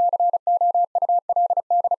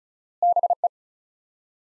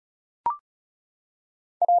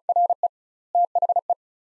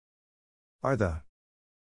 Are the.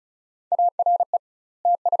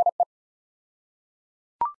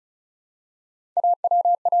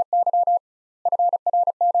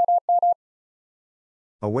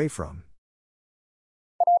 Away from.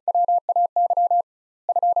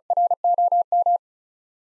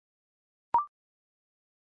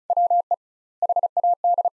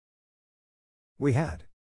 We had.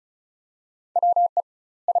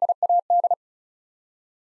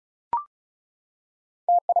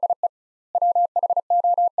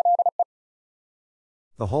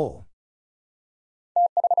 The whole.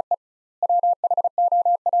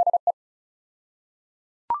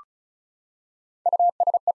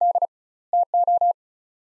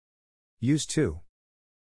 Used to.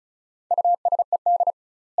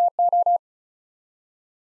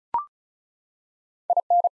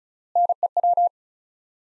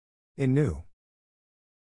 In new.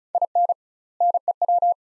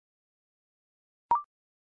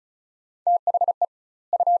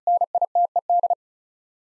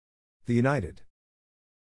 The United.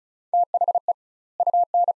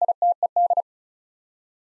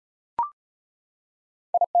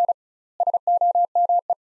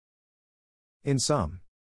 In some.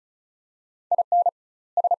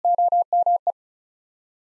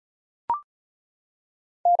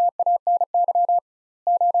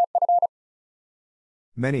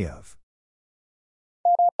 Many of.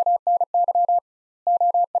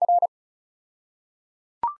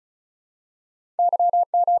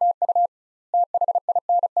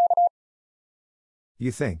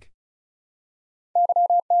 You think.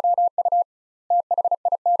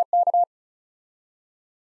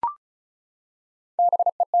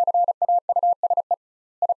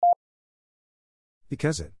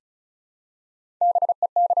 Because it.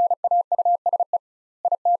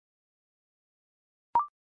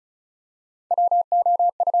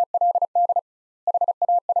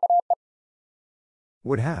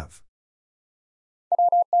 Would have.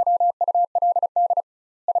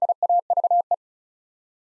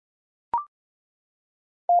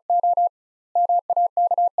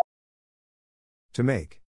 To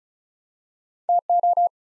make.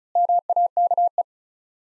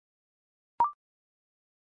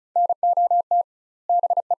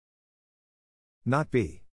 Not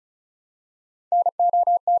be.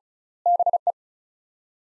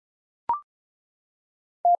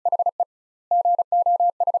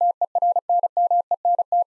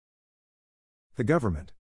 The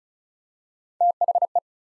government.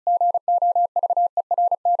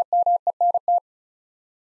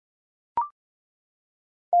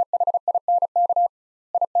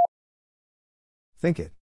 Think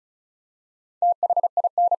it.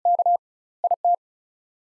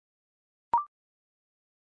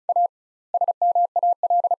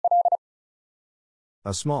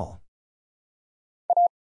 A small.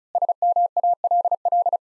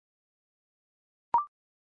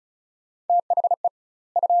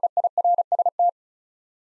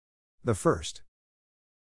 The first.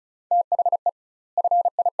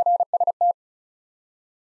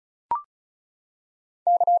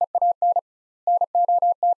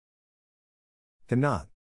 Cannot.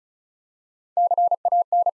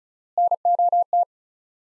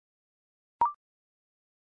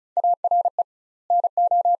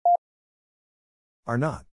 Are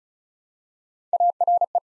not.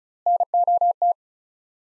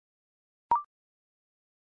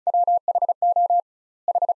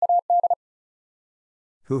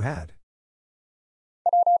 Who had?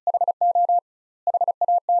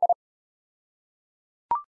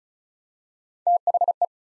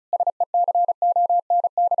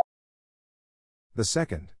 The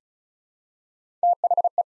second.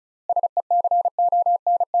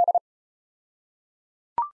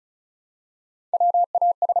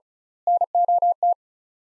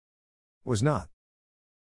 Was not.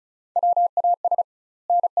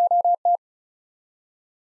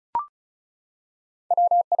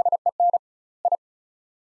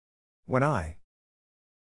 When I.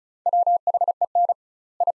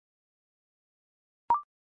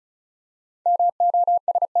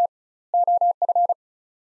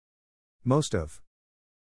 Most of.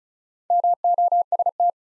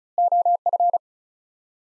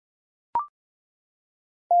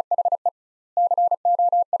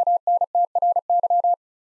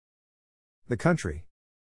 The country.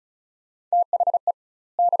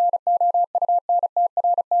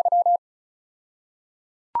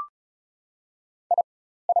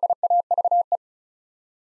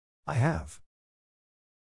 I have.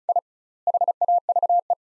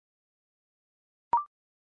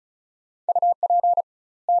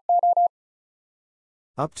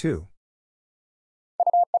 Up to.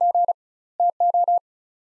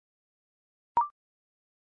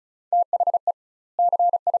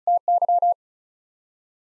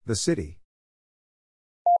 The city.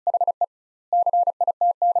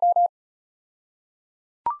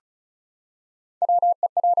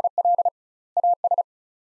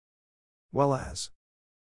 Well as.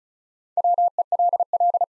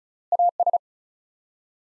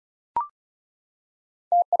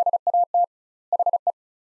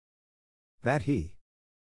 That he.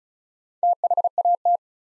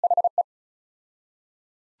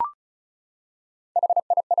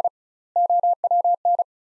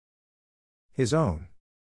 His own.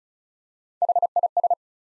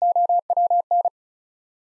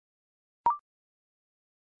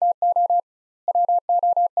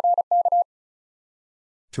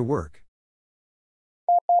 To work.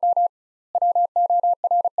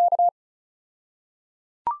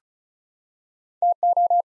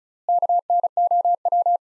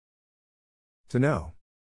 To know.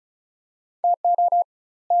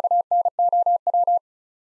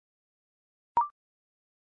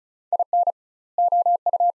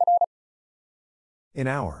 In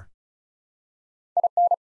hour.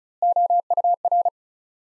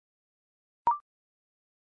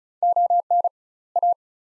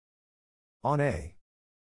 On a.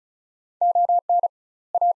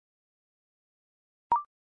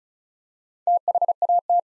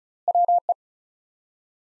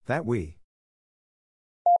 That we.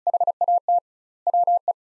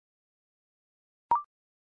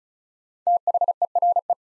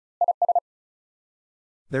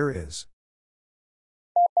 There is.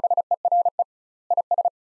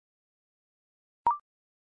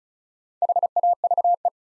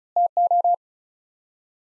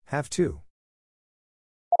 Have to.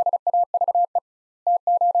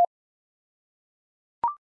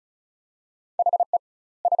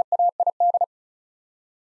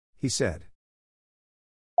 He said.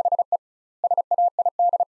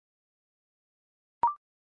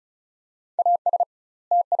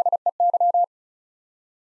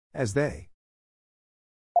 As they.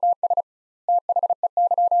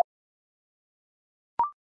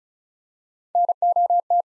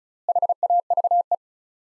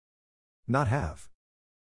 Not have.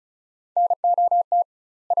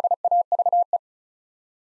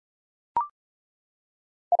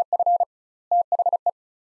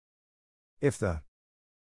 If the.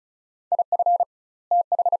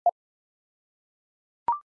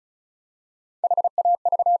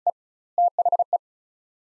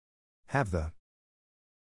 Have the.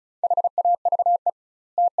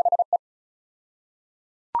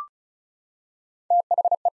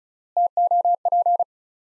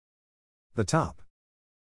 The top.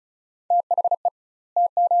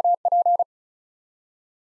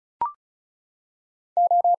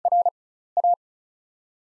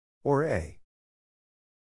 Or a.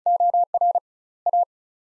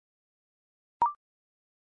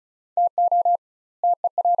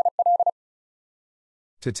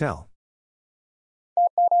 To tell.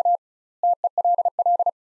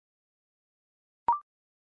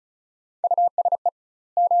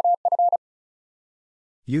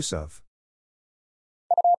 Use of.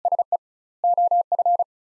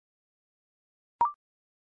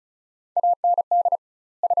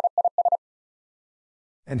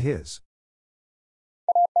 And his.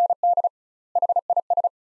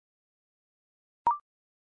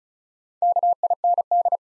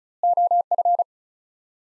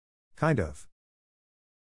 Kind of.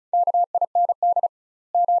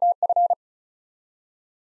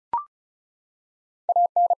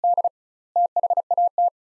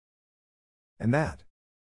 And that.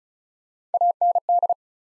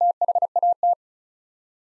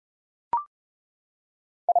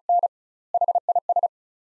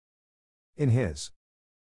 In his.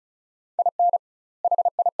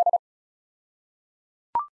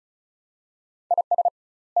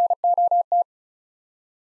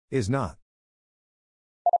 Is not.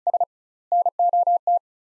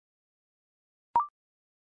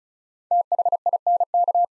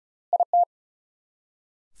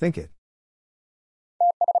 Think it.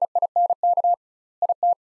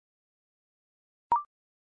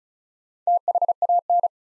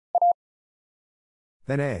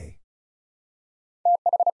 Then a.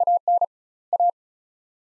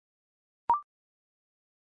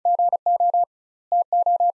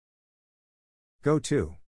 Go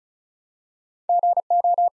to.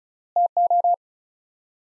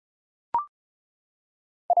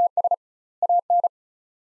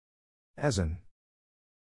 As in.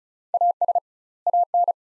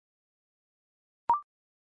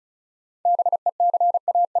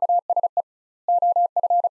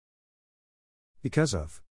 Because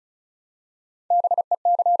of.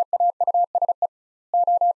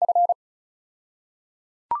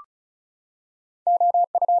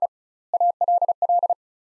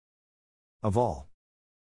 Of all.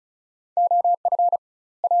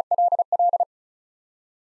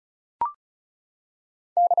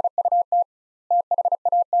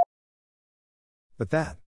 But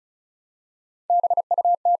that.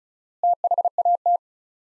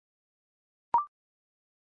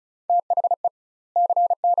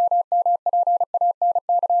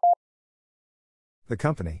 The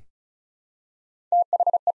company.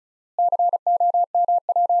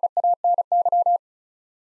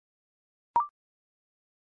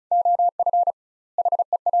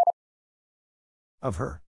 Of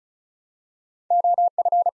her.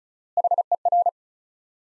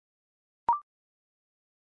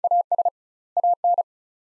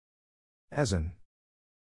 As in.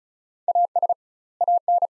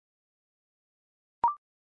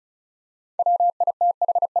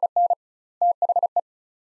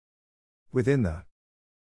 Within the.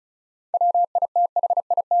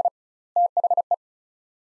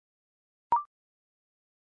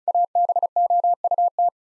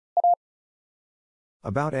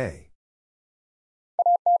 About a.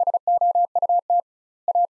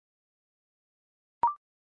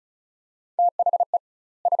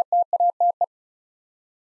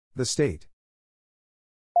 The state.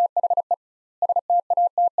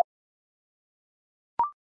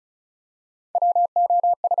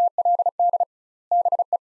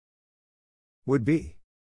 Would be.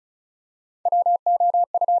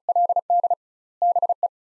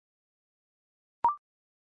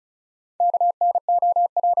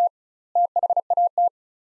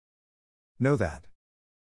 Know that.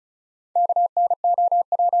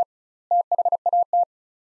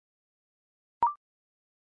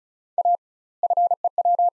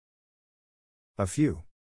 A few.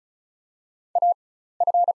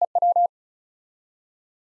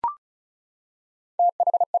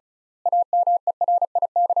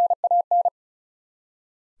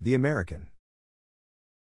 The American.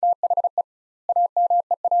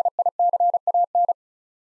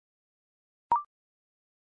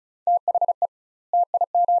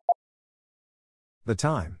 The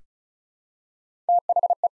time.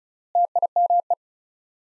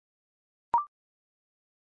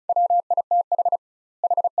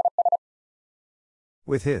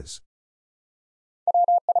 With his.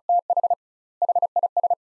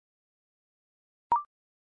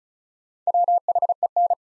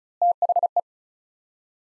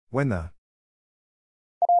 When the.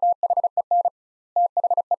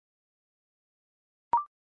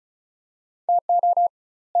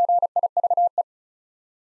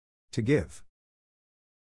 To give.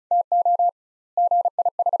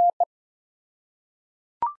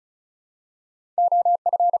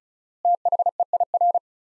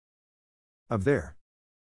 Of there.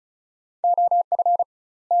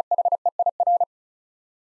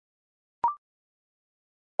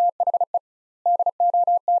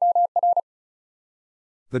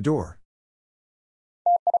 The door.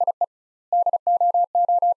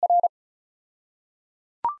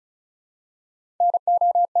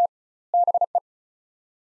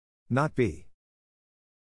 Not be.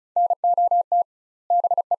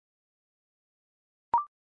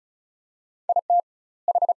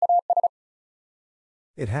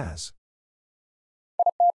 It has.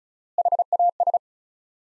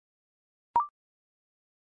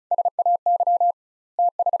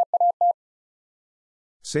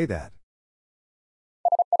 Say that.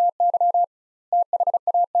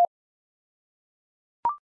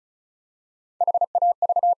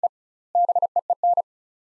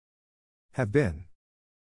 Have been.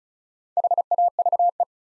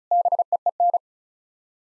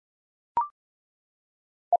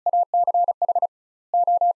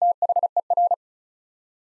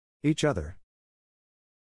 Each other.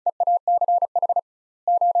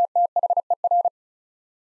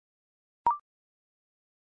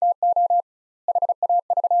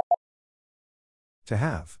 To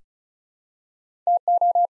have.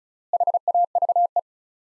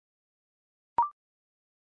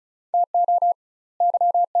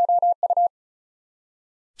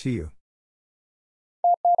 To you.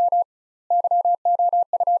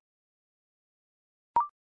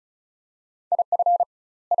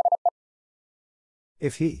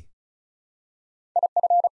 If he.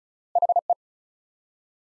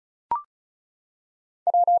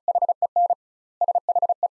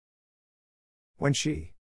 When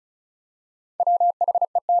she.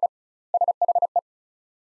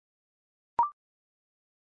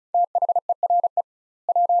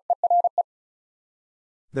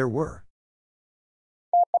 There were.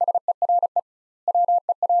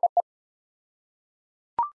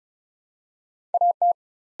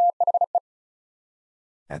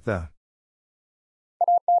 At the.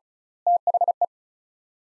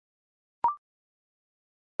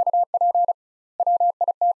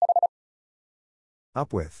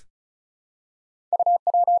 Up with.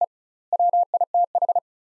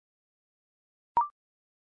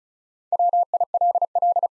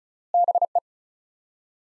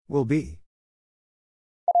 Will be.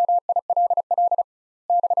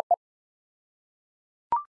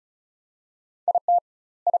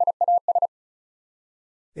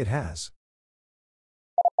 It has.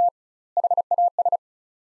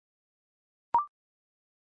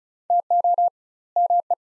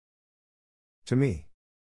 To me.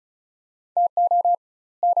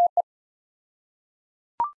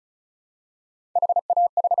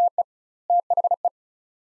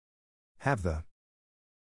 Have the.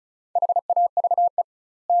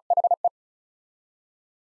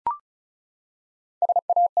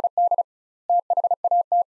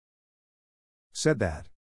 Said that.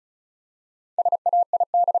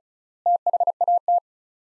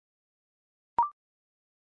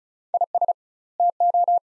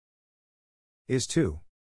 Is to.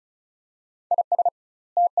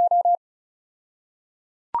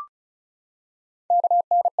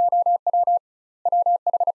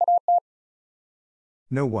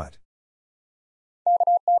 Know what?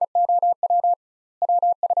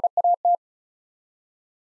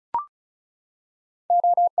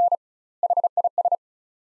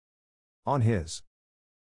 On his.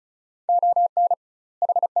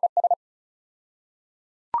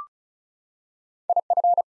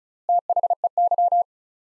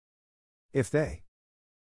 If they.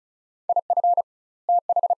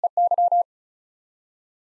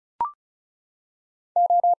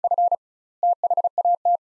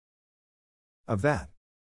 Of that.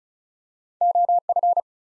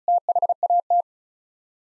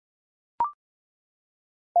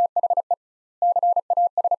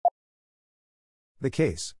 The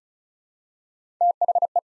case.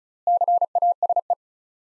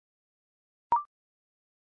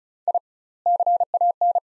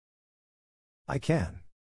 I can.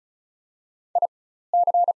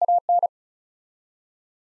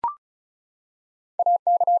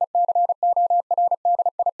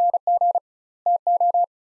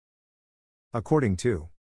 According to.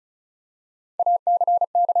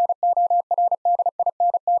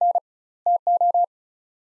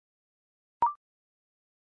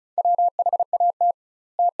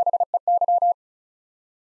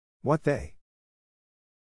 What they.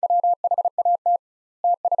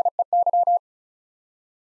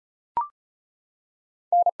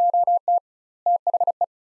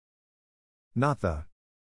 Not the.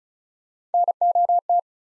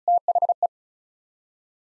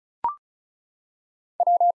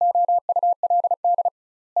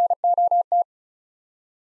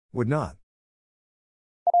 Would not.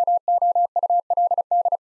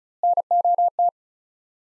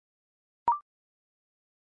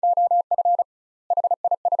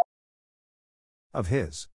 Of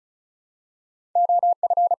his.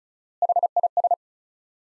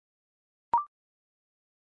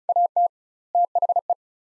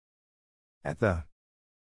 At the.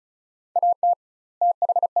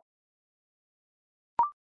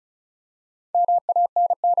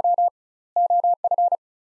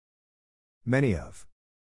 Many of.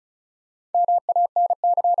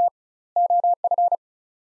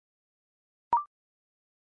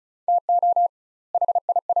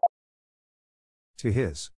 To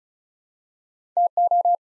his.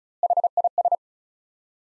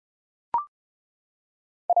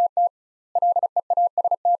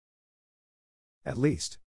 At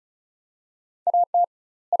least.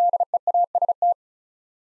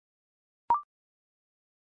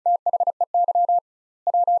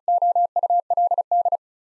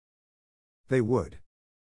 They would.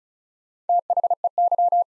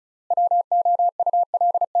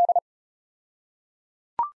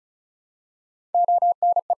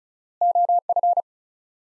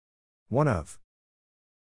 One of.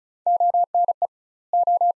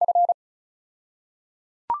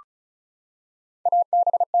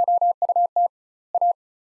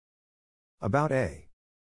 About a.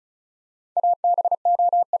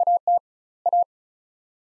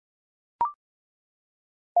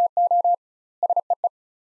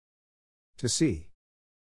 To see.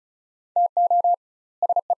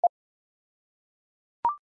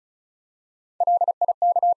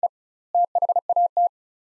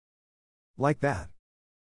 Like that.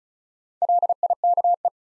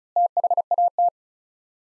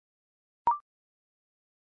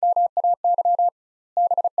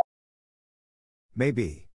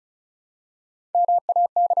 Maybe.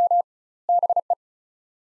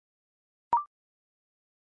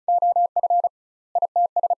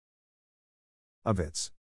 Of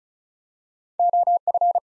its.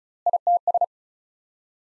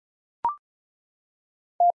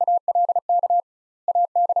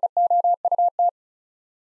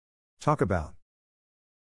 Talk about.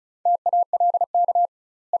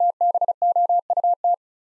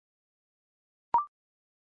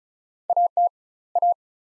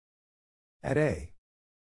 At a.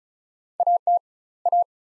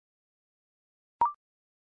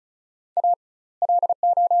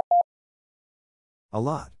 A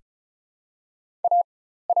lot.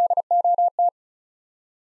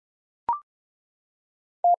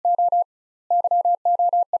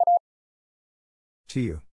 To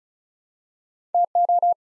you.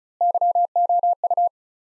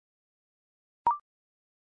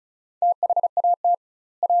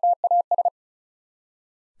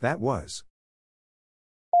 That was.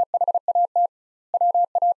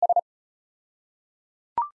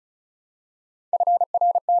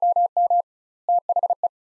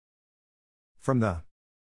 From the.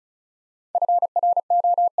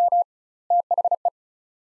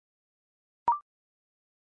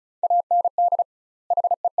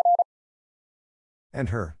 And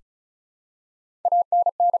her.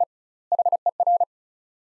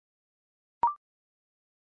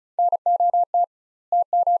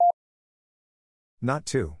 Not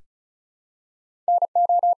to.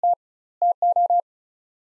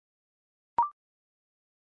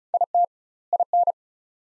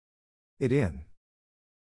 It in.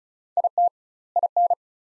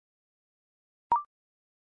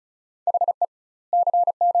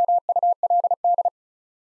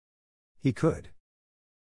 He could.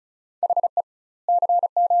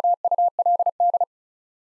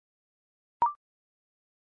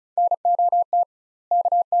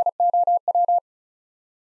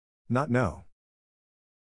 Not know.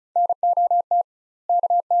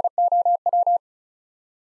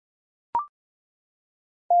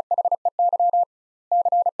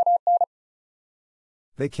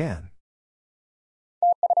 They can.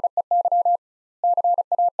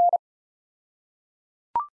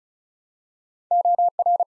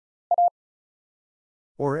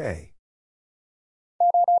 Or a.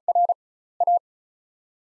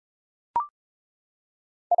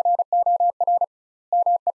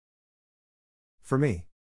 For me.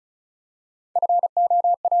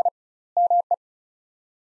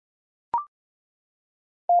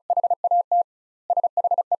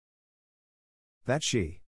 That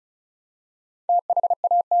she.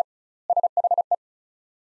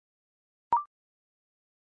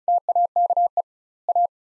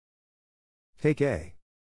 Take a.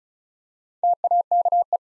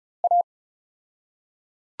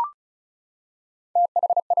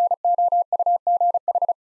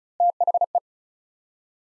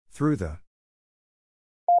 Through the.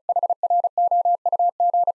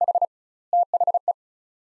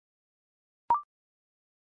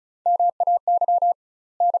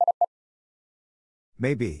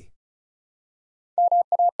 Maybe.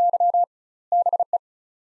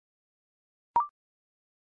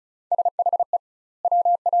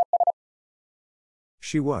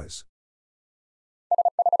 She was.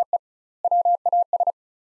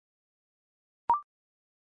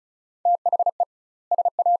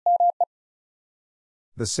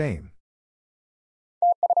 The same.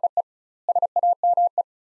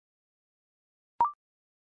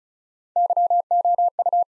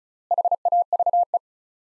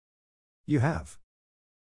 You have.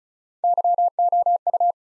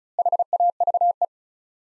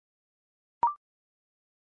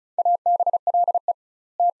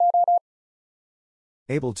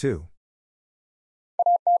 Able to.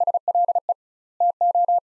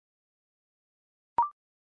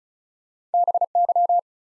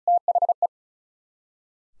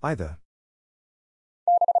 Either.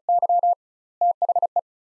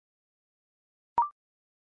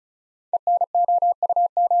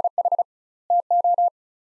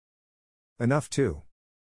 Enough to.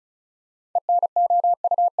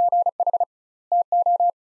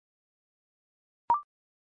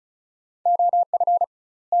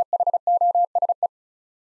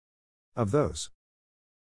 Of those.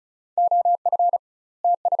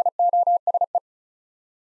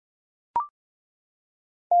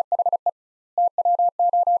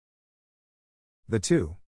 The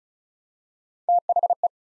two.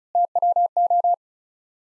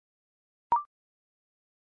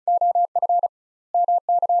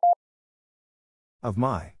 Of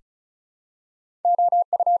my.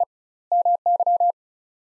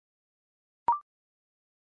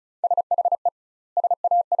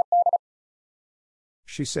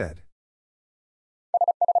 She said.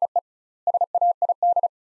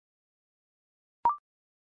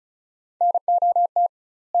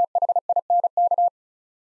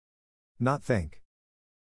 Not think.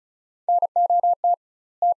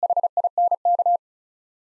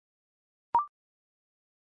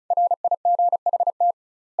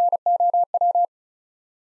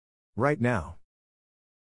 Right now.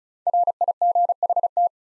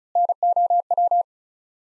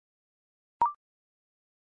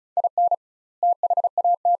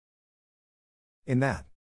 In that.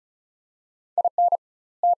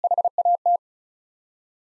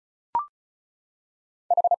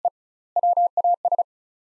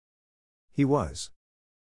 He was.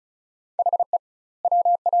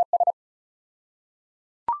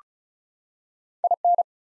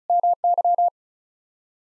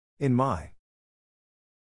 In my.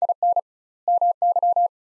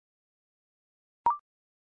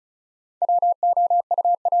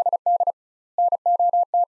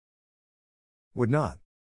 Would not.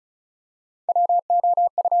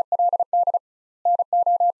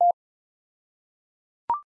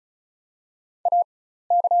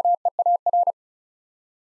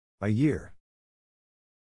 A year.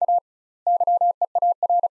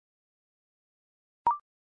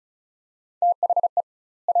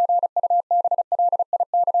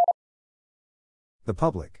 The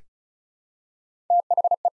public.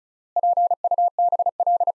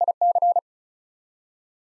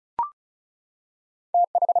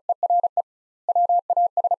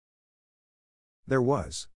 There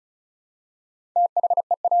was.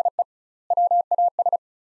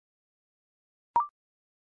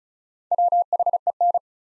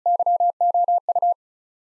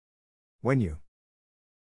 When you.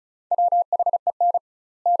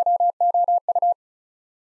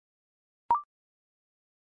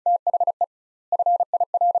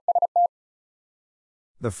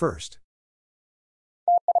 The first.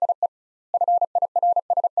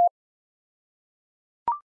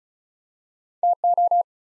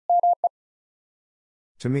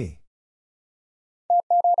 To me.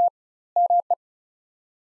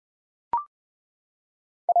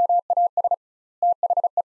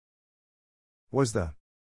 Was the.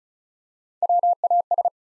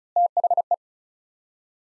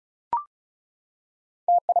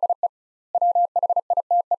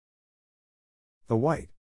 The white.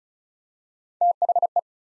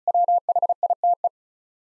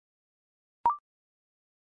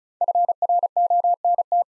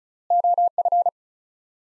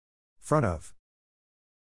 Front of.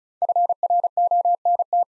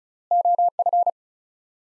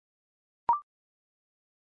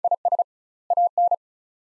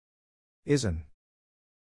 Isn't.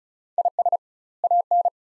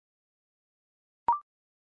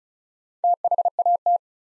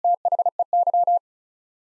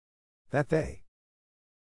 That they.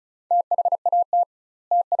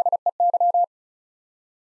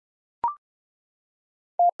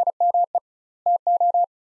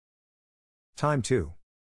 Time to.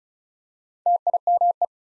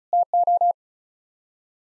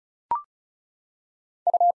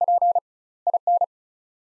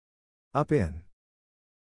 Up in.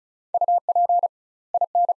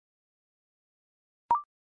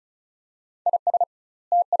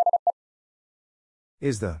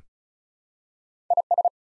 Is the.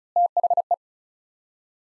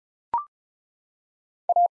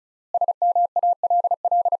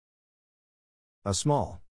 A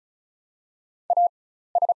small.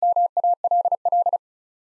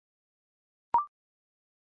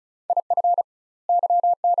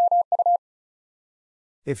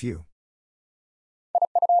 If you.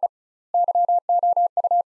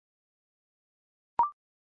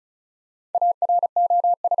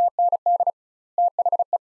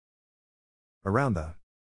 Around the.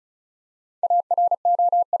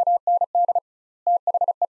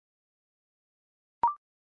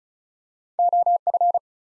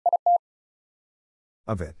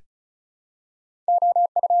 Of it.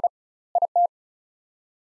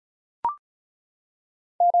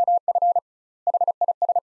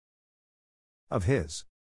 Of his.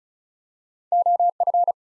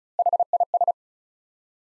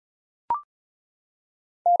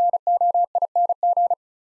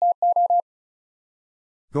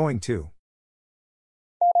 Going to.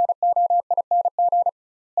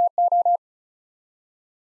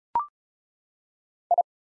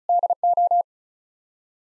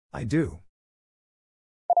 I do.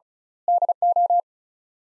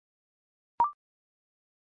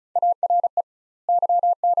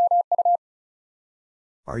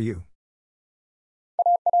 Are you?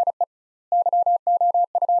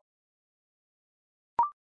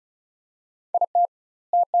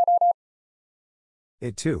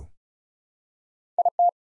 It too.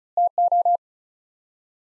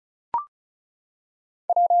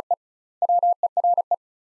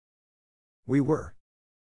 We were.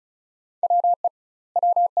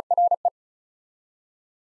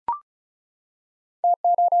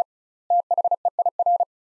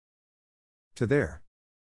 To there.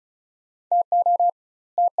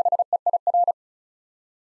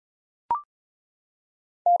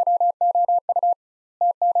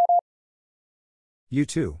 You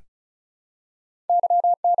too.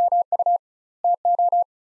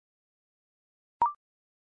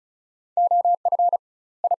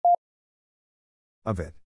 Of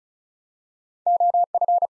it.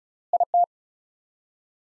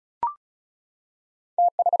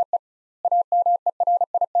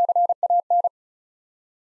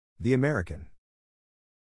 The American.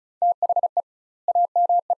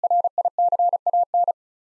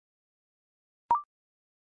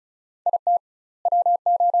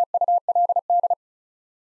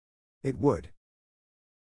 It would.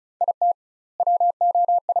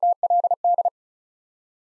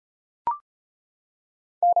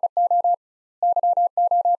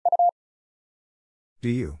 Do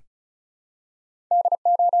you?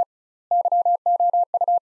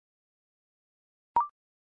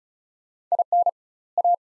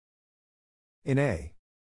 In a.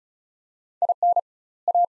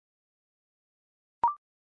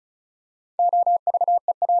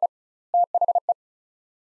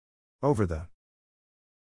 Over the.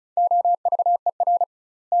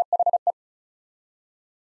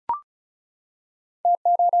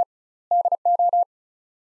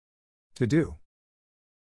 To do.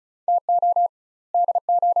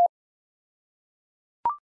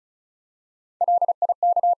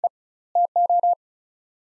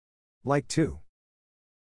 Like to.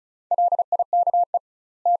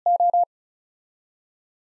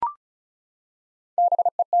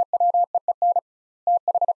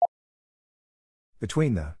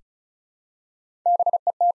 Between the.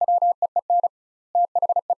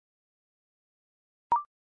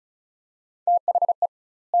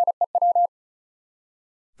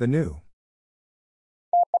 The new.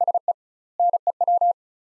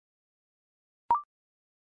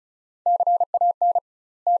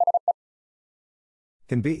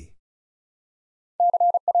 Can be.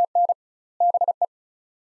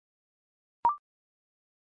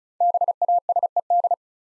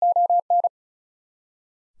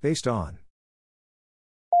 Based on.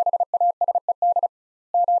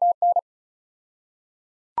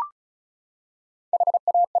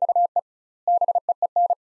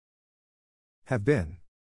 Have been.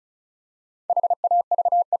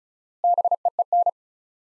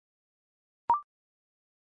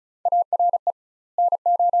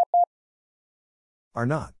 Are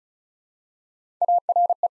not.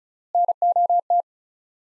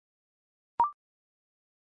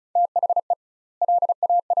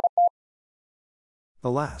 The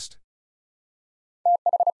last.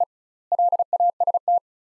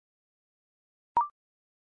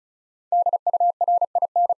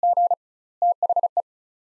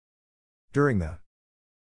 During the.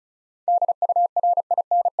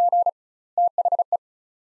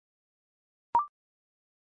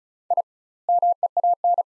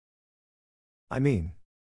 I mean.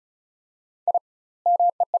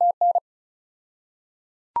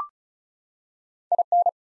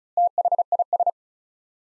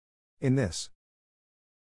 In this.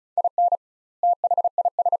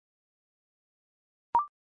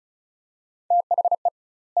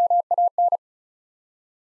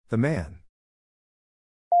 The man.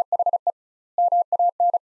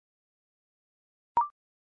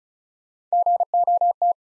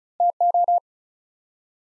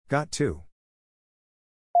 Got to.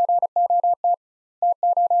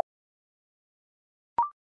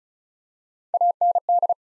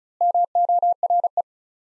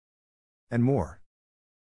 And more.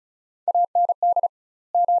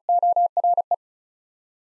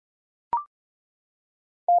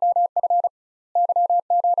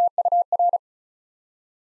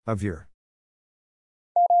 Of your.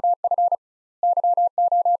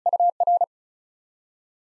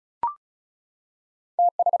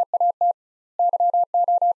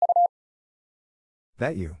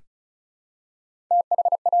 That you.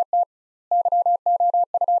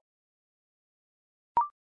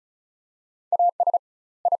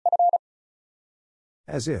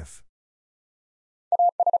 As if.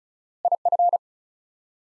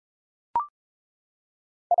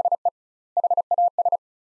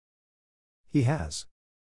 He has.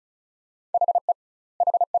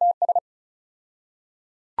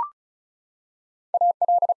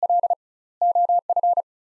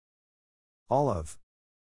 All of.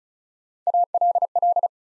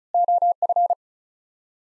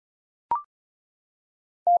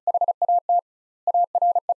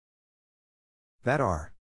 That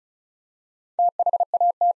are.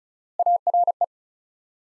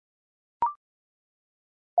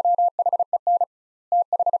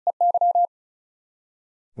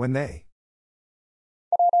 When they.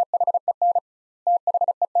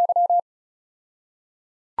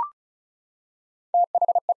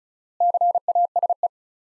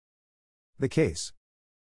 The case.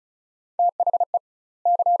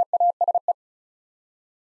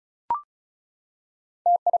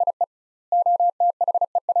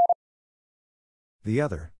 The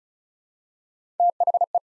other.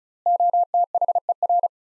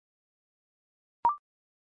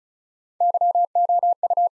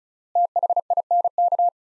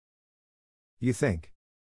 You think.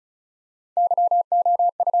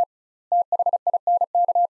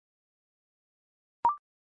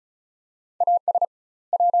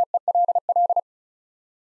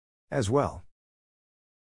 As well.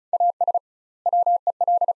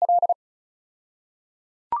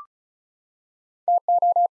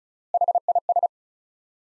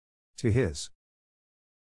 To his.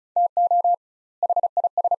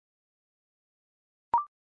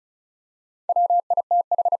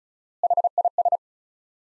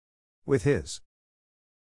 With his.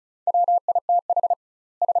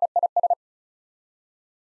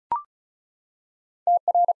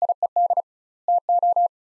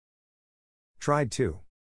 Tried to.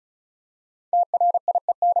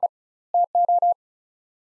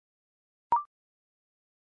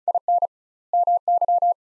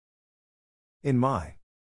 In my.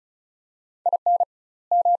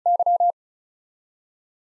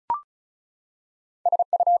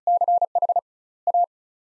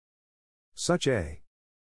 Such a.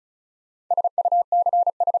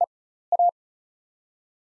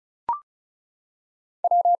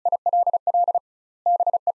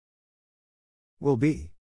 Will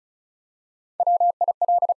be.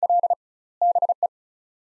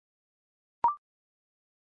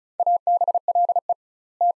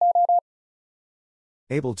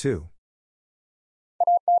 Able to.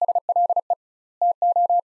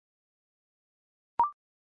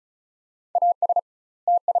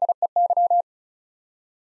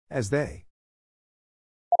 As they.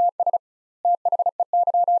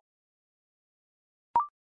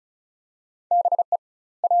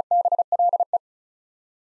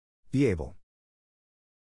 Be able.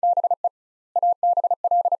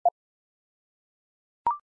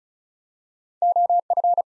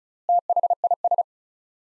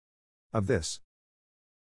 Of this.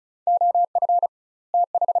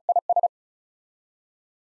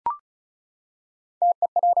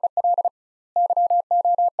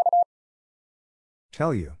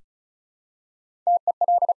 Tell you.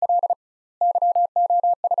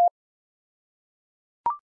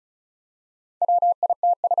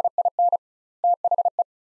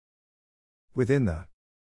 Within the.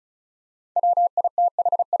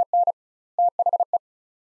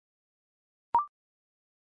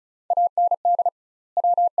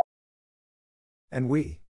 And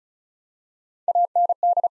we.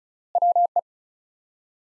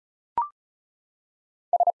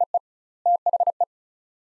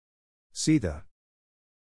 See the.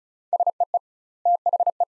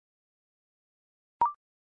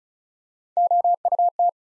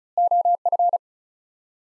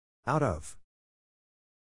 Out of.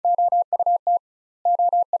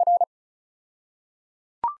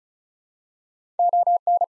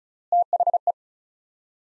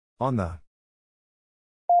 On the.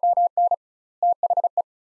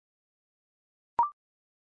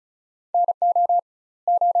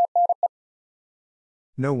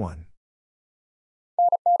 No one.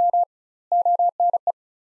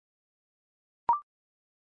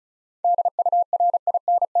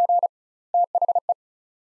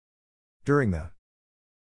 During the.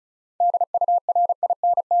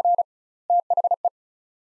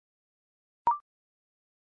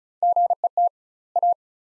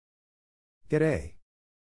 Get a.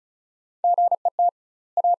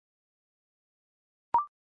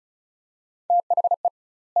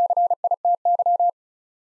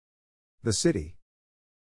 The city.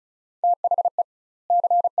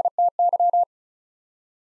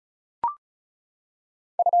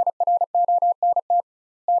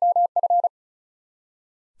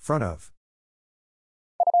 Front of.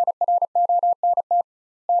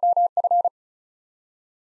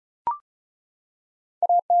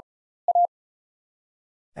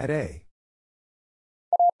 At a.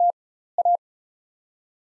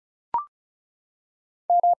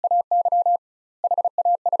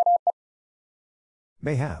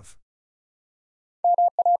 May have.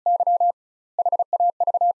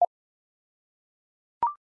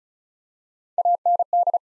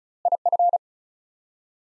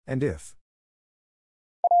 And if.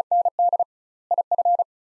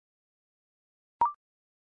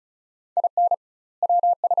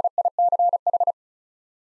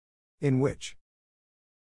 In which.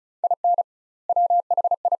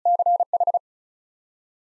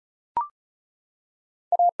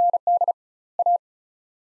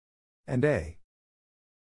 And a.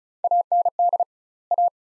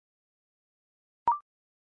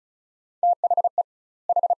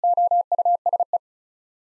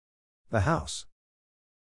 The house.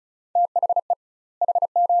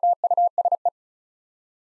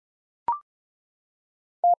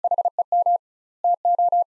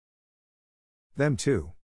 Them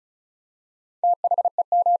too.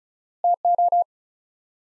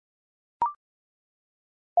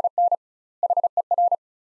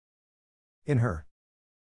 In her.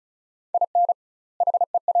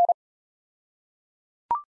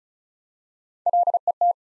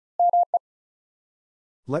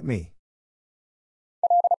 Let me.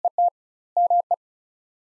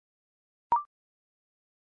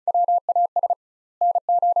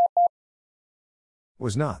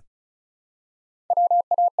 Was not.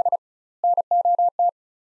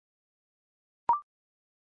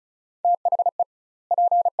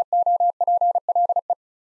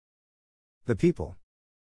 The people.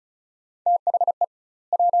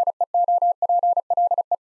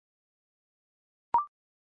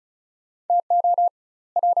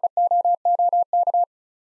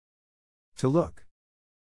 To look.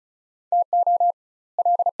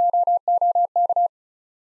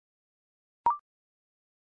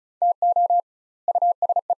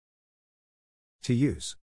 To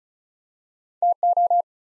use.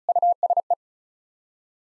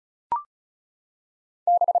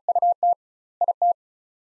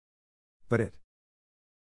 But it.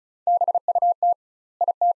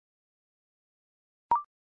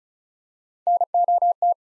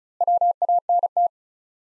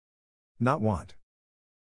 Not want.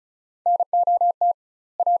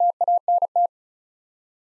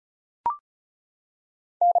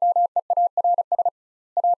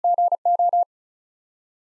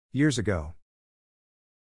 Years ago.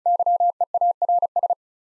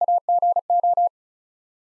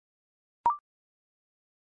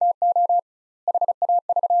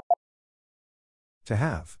 To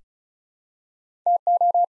have.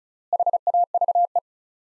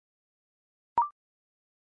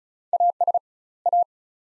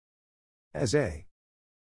 As a.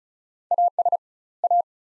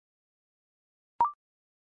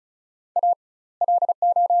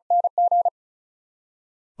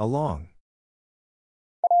 Along.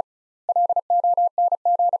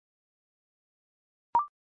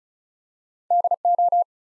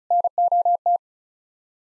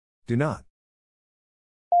 Do not.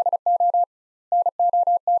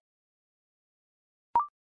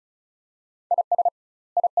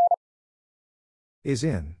 Is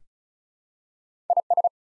in.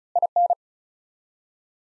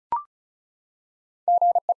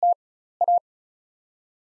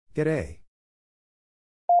 Get a.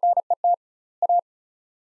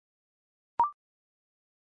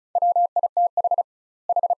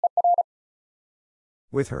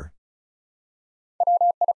 With her.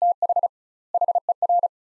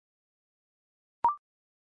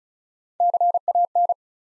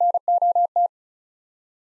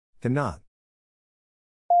 Cannot.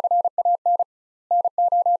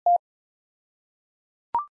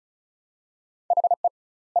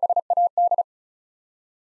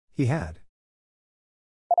 He had.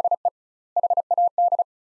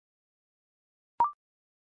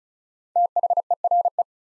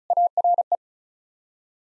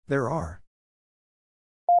 There are.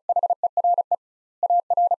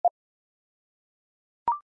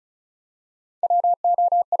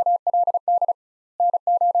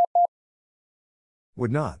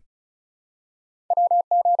 Would not.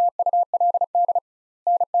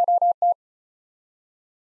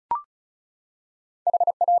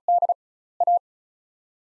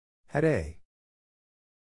 Had a.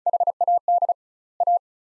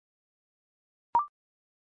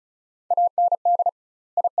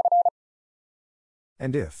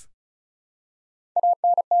 And if.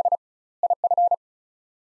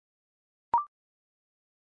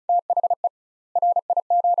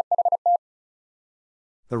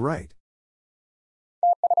 The right.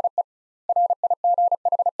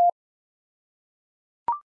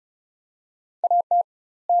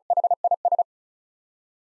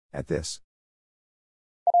 At this.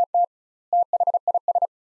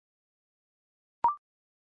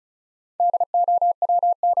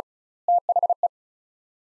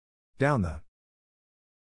 Down the.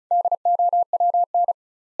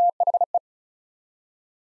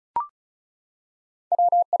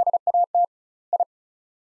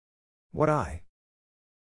 What I.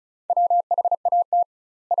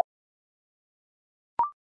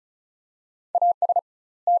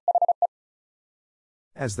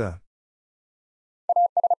 As the.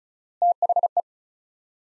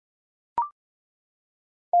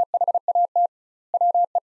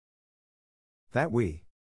 That we.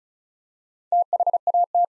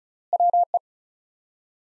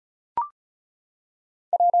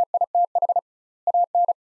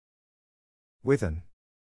 With an.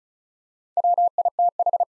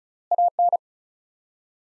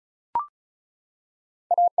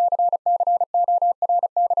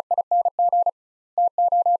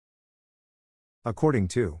 According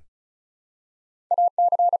to.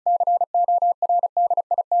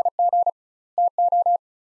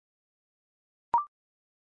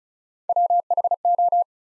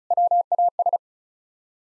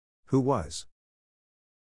 Who was?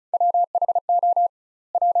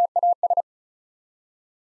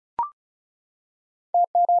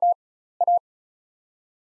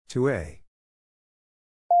 To a.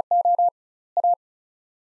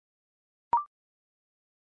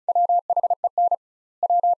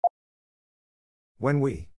 When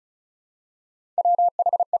we.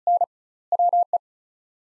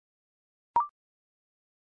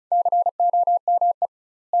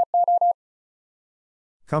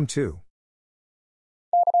 Come to.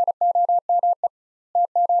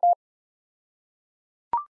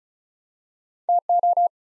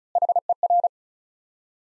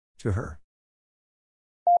 To her.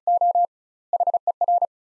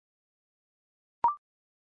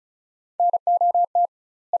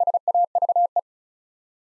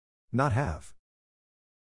 Not have.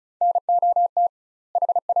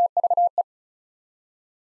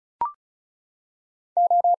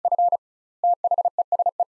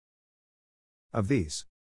 Of these.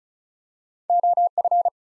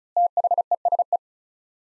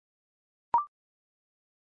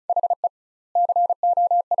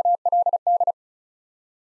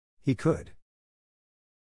 He could.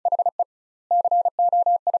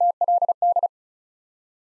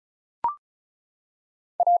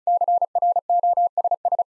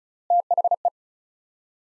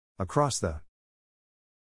 Across the.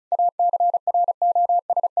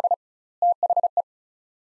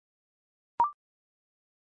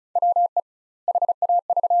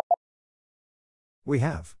 We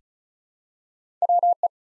have.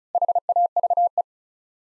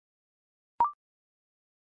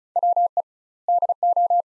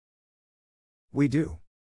 We do.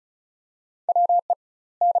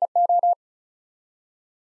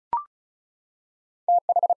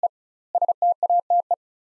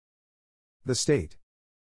 The state.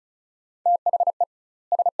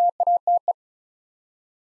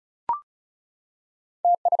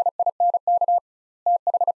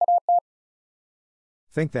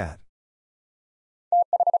 Think that.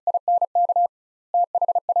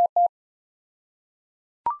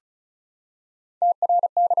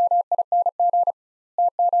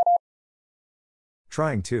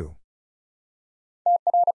 Trying to.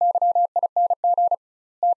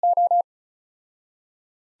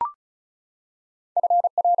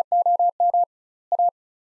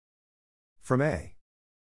 From a.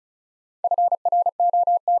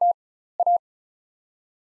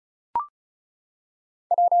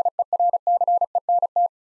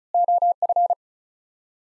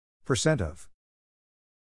 Percent of.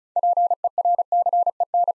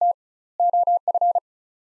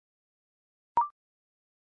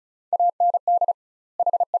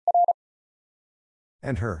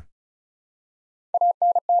 And her.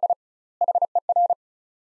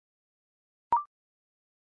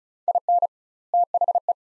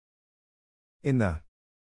 In the.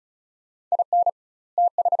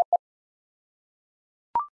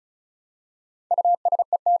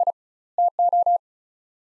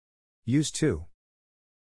 Used to.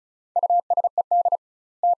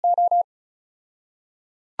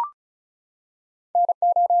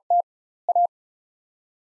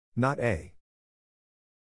 Not a.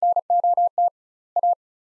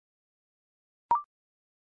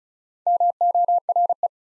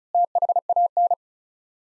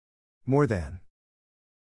 More than.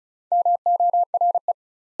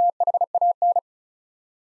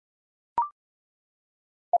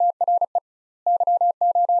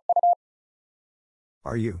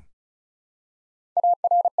 Are you?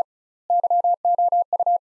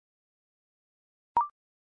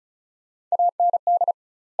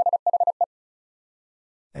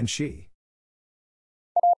 And she.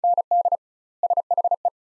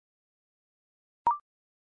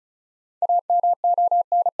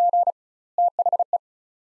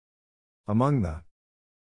 Among the.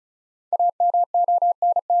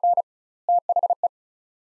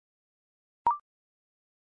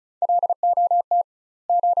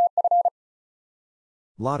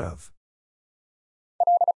 Lot of.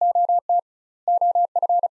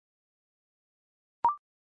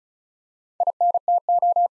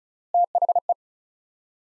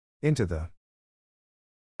 Into the.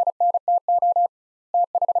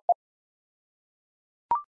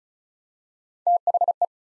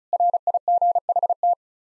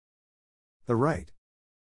 The right.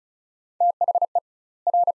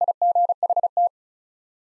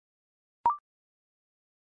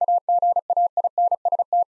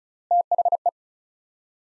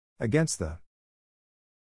 Against the.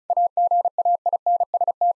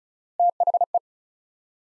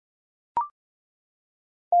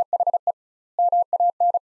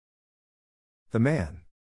 The man.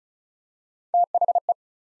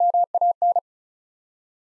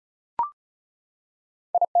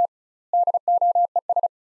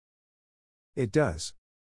 It does.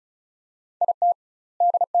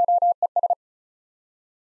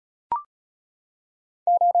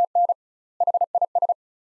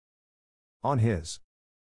 On his.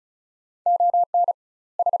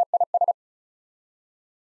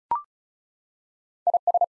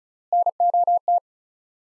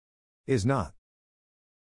 Is not.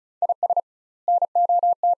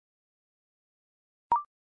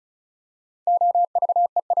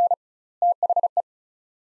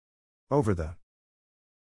 Over the.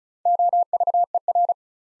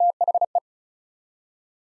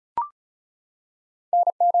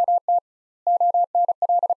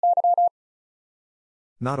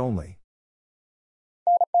 Not only.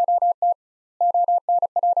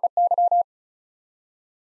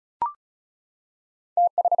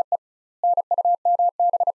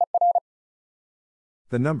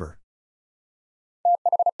 The number.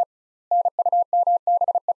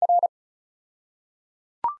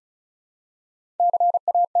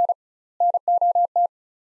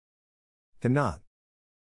 Cannot.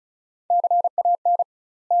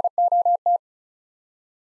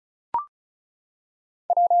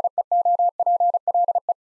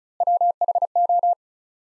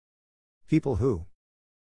 People who.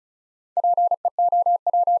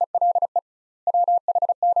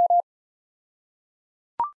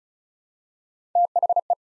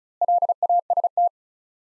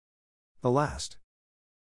 The last.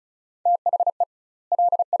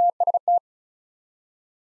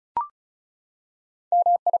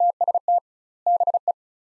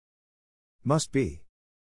 Must be.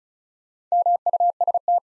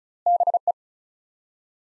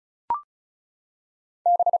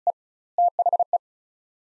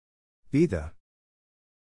 Be the.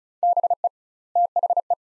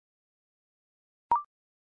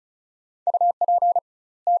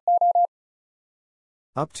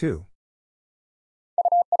 Up to.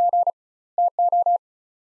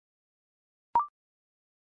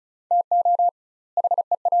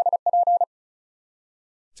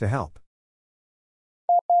 To help.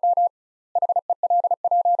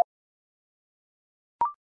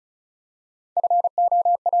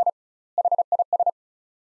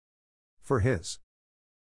 For his.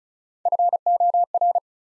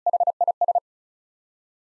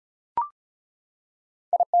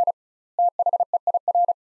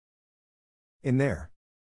 In there.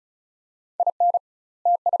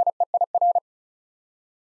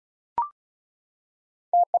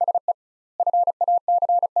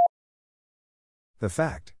 The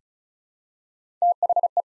fact.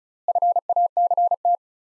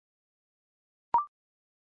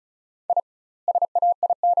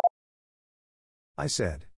 I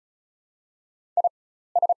said.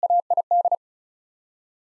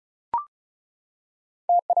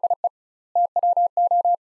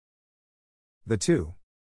 The two.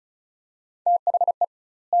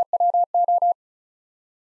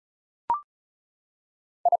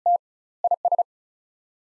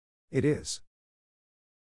 It is.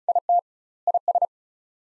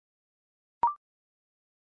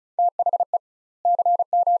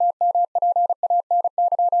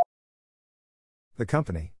 The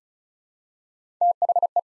company.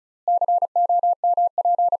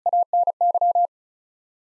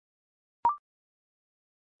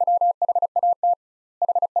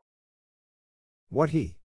 What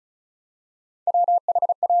he.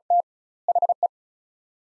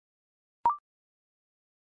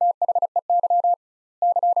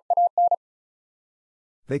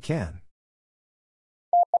 They can.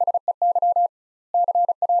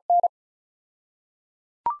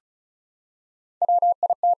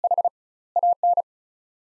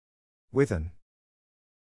 Within.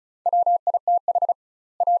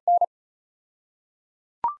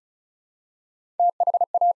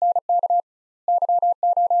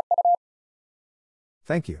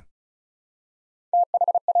 Thank you.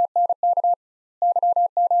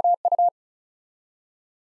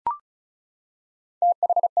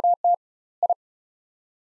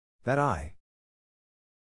 That I.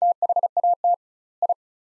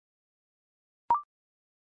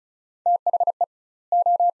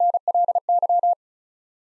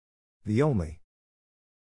 The only.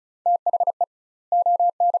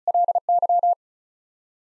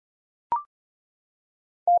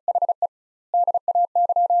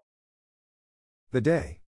 The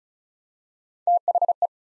day.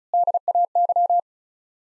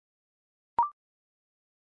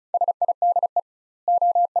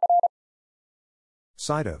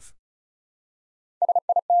 Side of.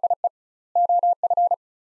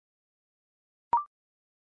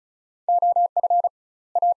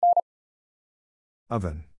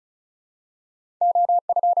 Oven.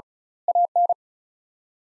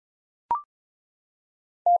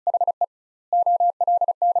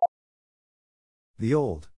 The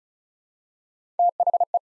old.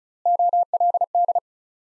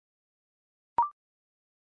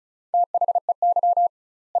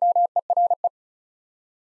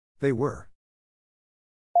 They were.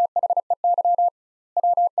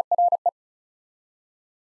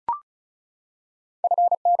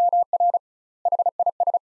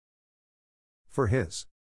 For his.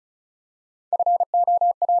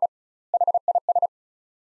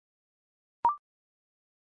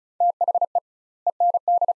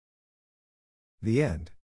 The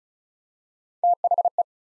end.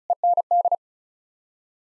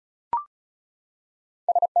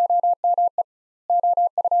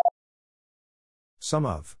 Some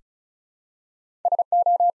of.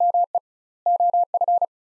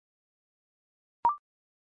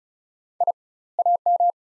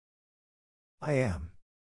 I am.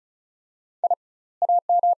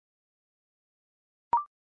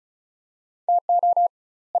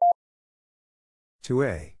 To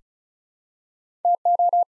a.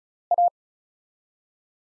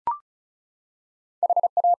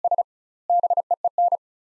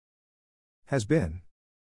 Has been.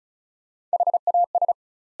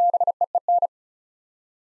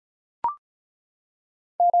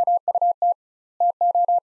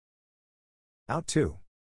 Out to.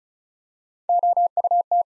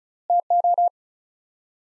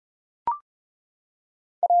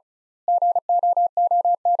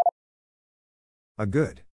 A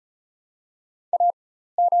good.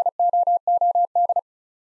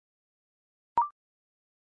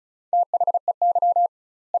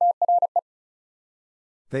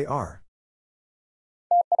 They are.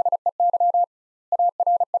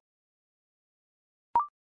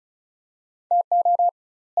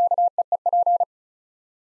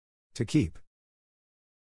 To keep.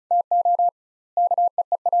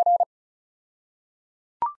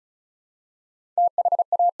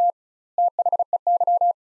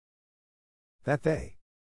 That they.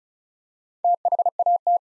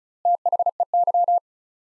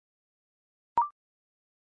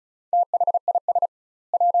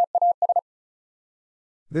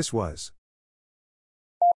 This was.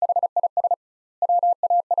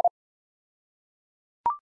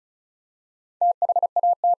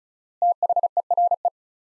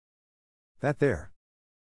 That there.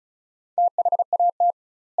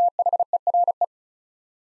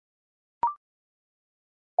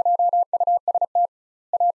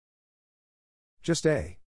 Just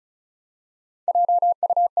a.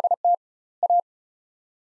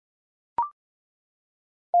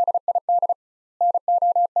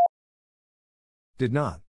 Did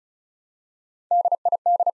not.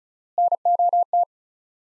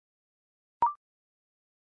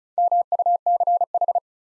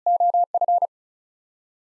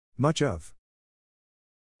 Much of.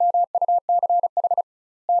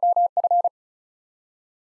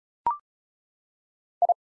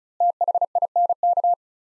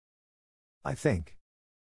 I think.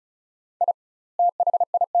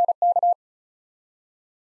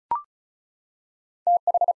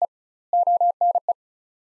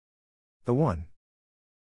 The one.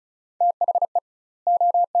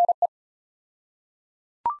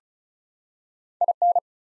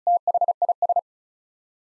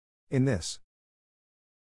 In this.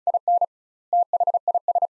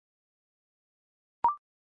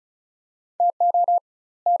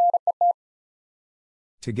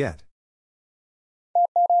 To get.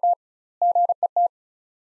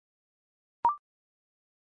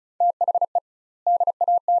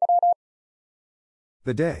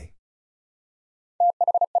 The day.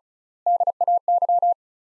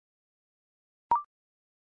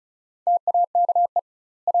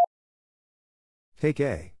 Take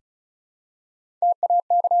a.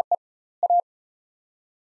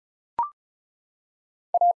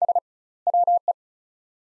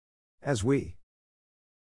 As we.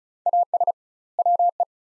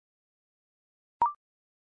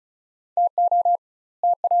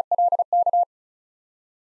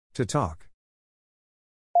 To talk.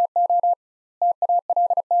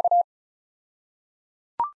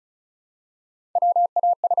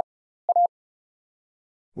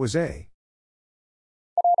 Was a.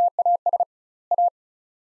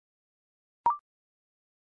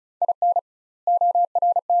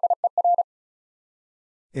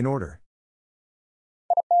 In order.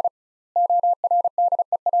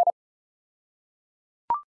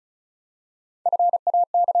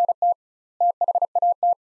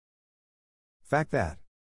 Fact that.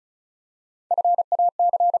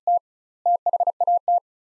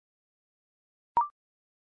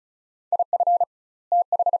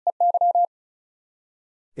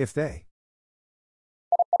 If they.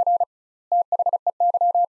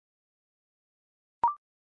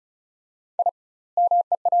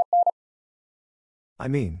 I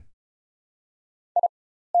mean.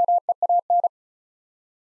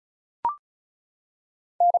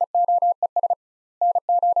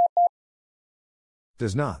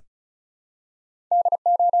 Does not.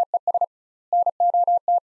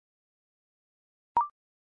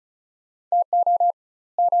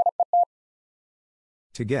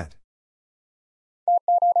 To get.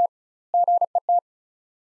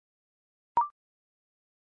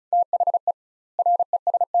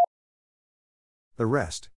 The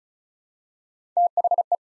rest.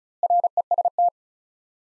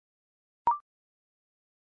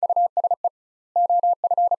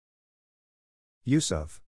 Use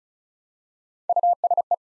of.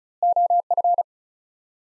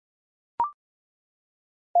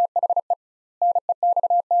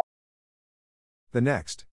 The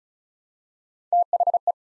next.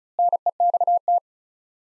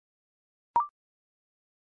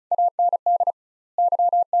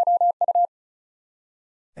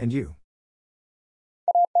 And you.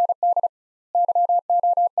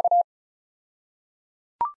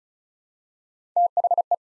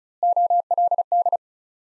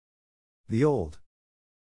 The old.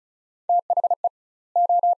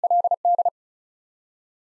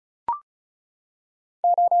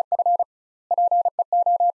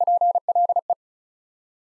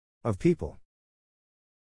 Of people.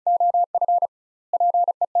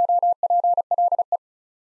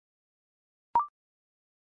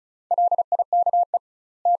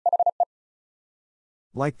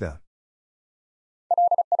 Like the.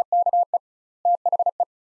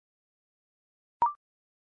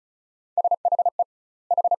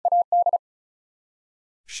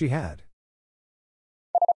 She had.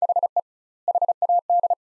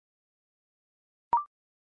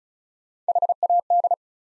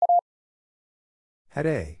 Had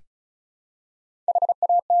a.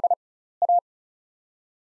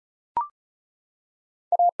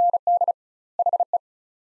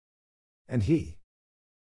 And he.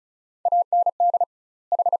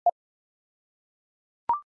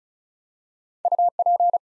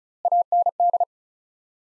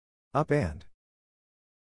 Up and.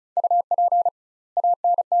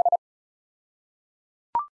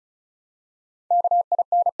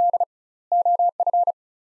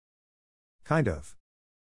 Kind of.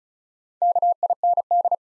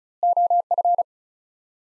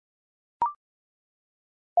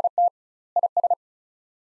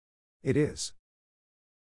 It is.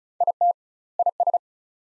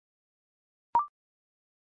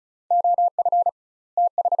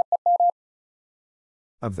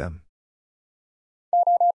 Of them.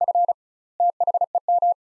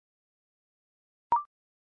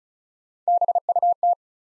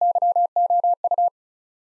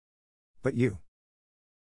 But you.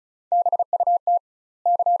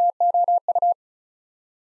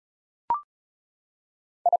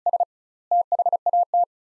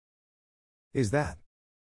 Is that?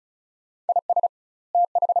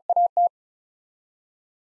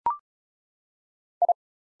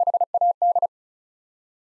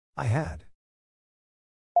 I had.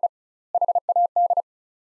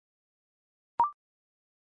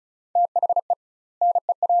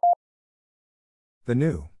 The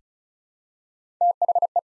new.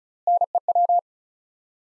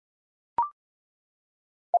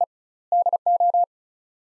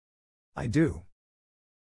 I do.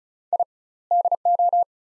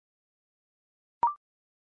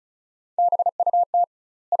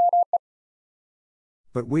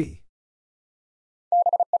 But we.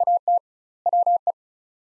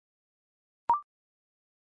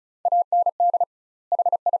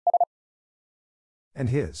 And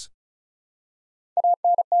his.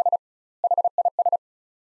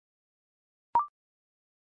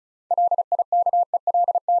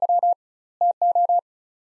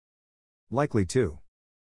 Likely to.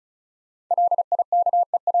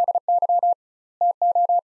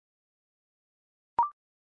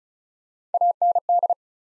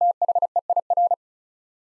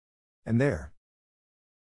 And there.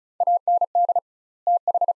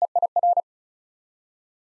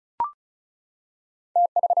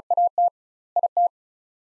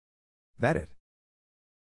 That it.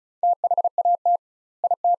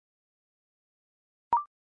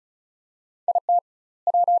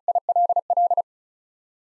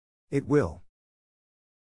 It will.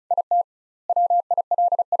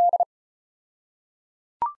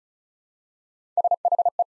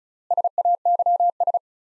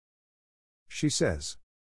 She says.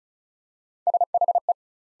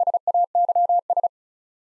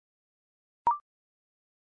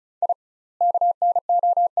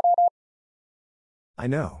 I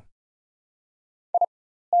know.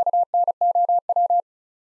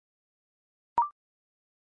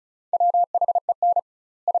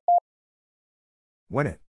 When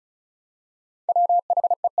it.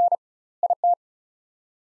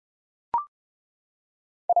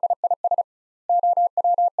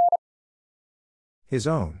 His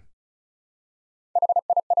own.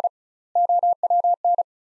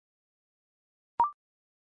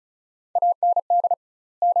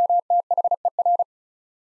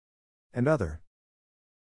 And other.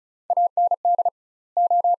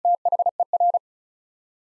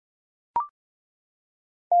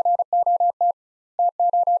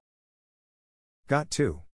 Got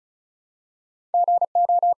to.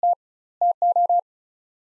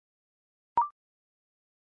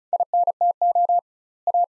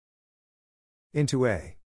 Into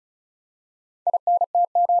a.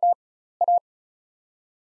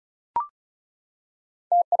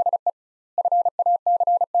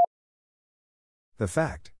 The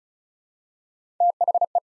fact.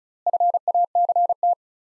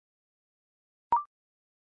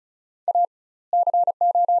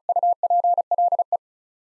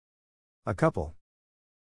 A couple.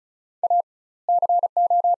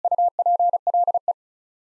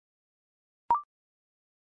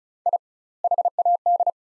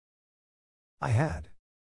 I had.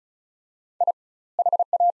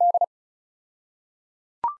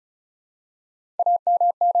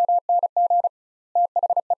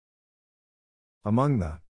 Among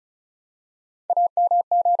the.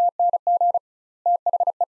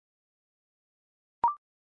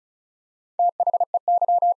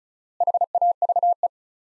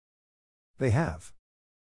 They have.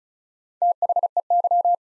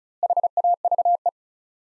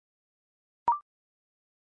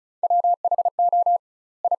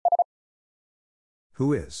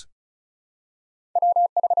 Who is?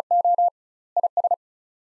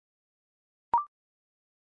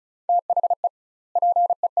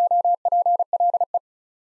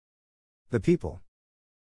 The people.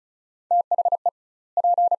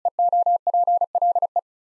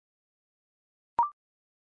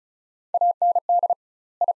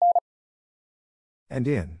 And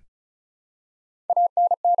in.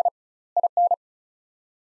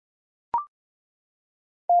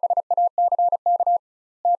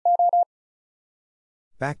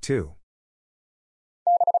 Back to.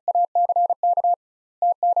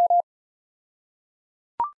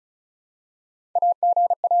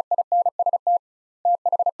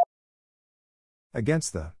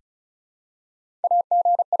 Against the.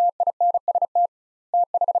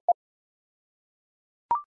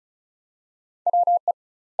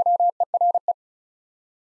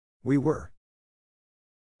 We were.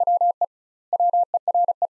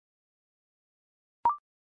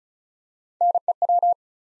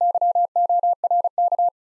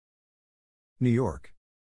 New York.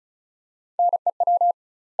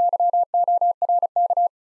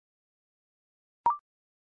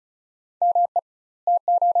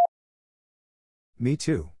 Me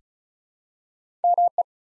too.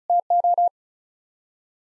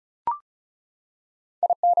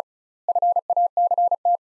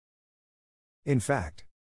 In fact.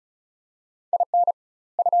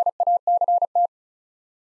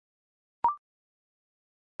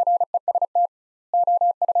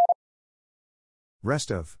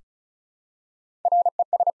 Rest of.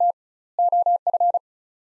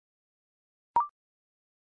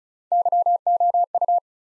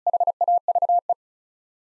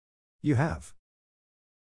 You have.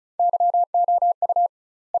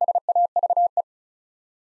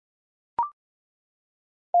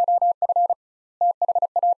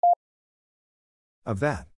 Of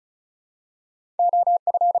that.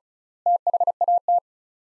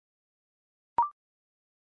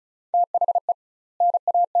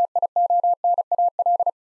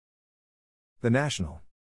 The National.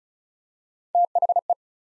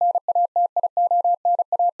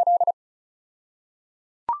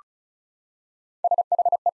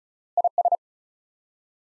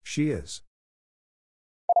 She is.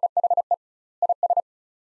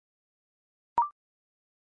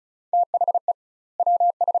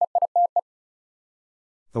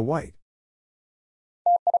 The white.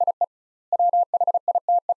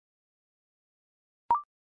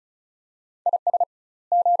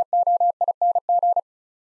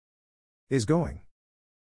 Is going.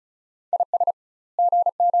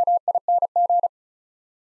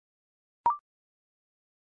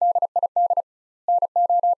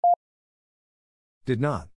 Did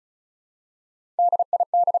not.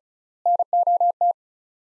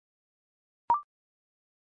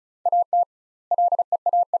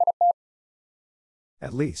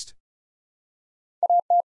 At least.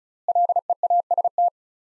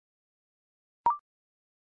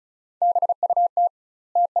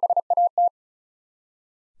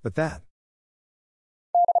 But that.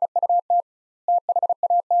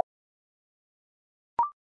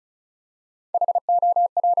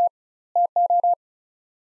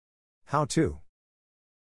 How to.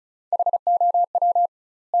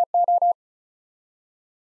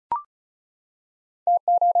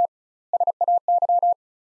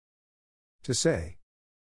 To say.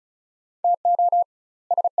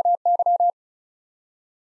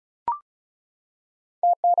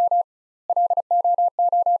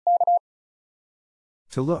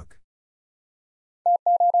 To look.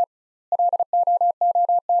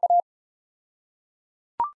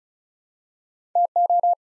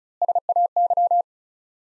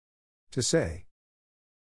 To say.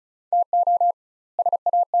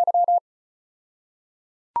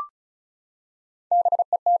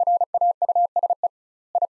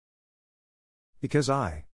 Because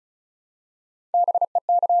I.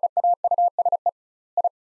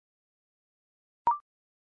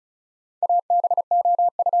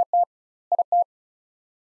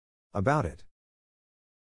 About it.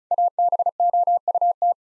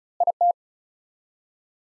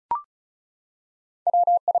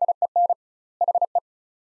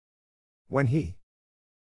 When he.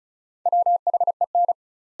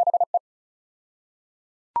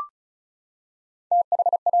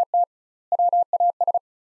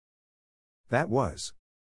 That was.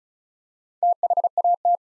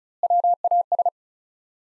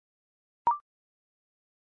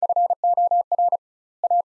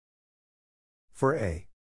 For a.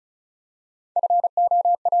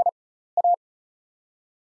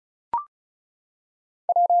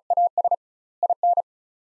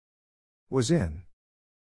 Was in.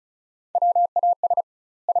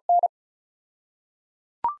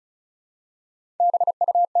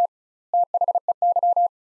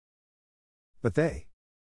 But they.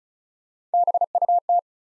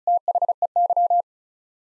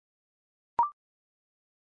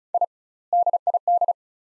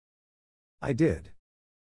 I did.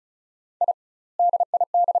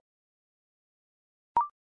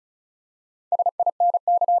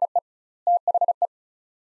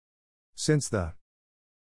 Since the.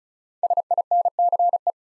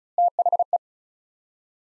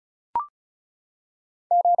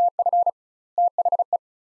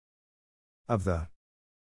 Of the.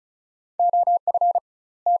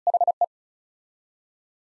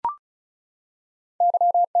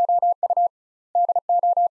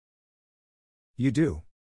 You do.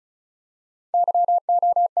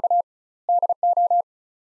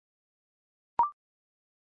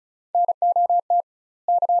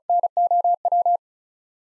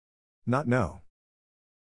 Not know.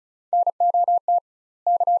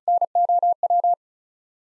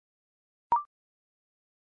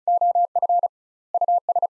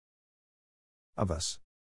 Of us.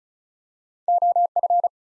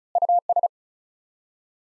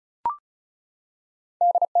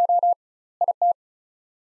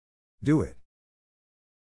 Do it.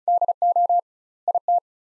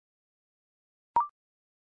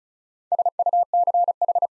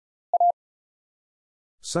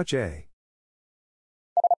 Such a.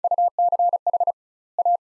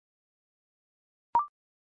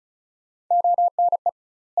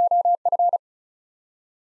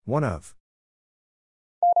 One of.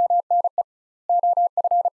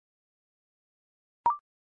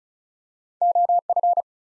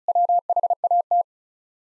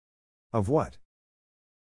 Of what?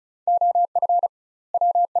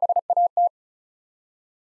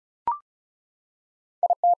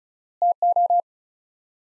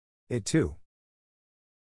 It too.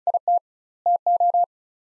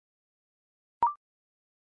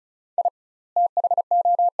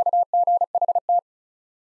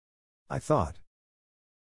 I thought.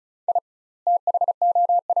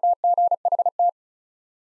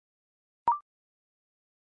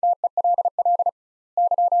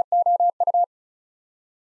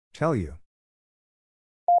 Tell you.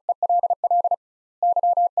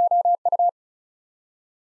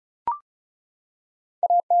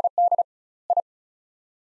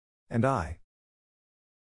 And I.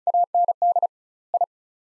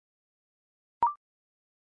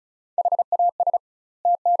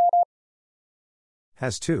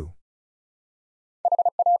 Has to.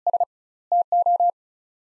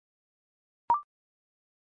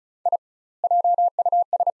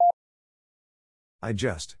 I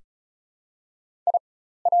just.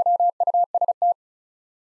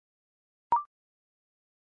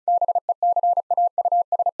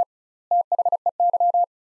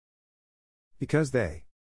 Because they.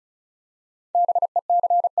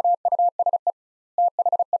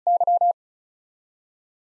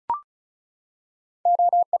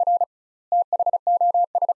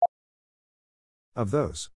 Of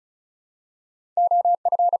those.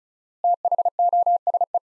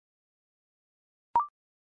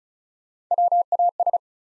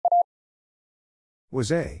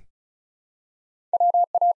 Was a.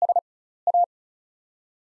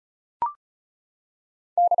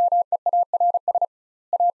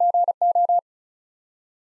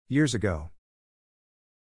 Years ago.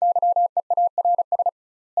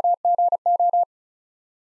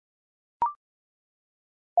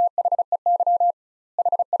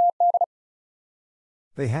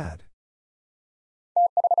 They had.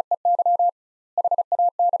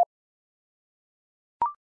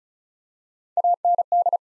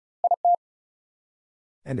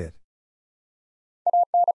 And it.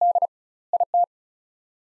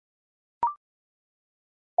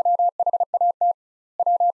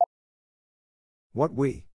 What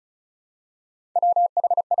we.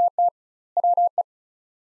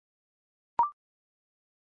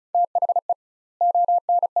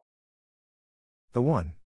 The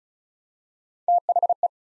one.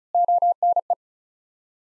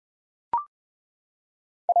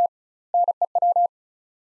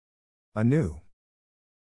 A new.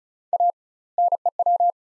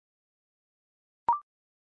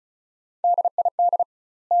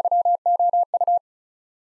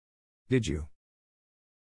 Did you?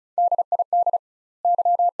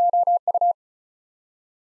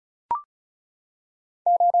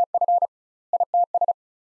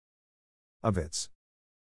 Of its.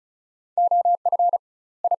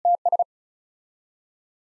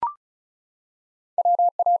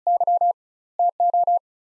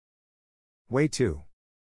 Way too.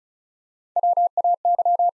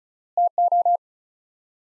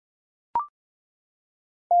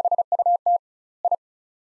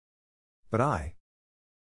 But I.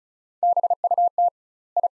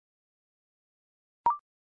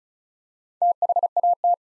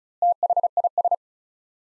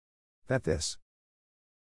 That this.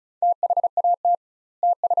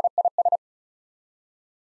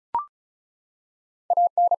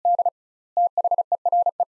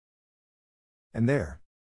 And there.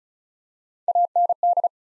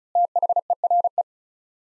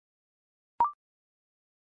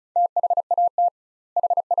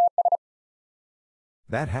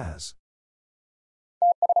 That has.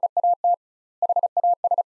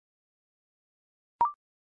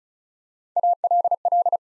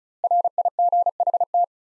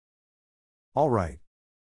 All right.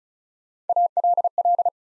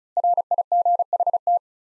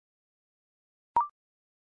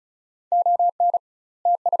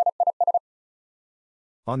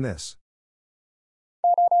 On this.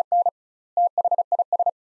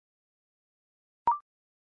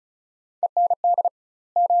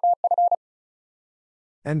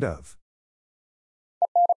 End of.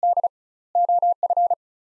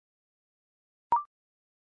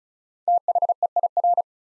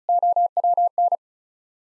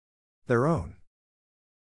 Their own.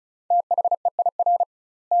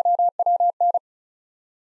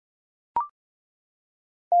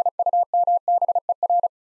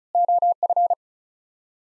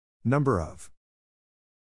 Number of.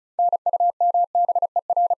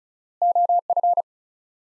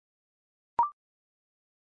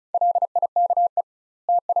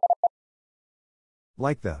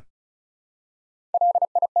 Like the.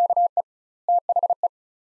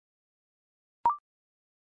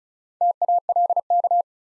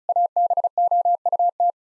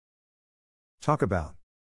 Talk about.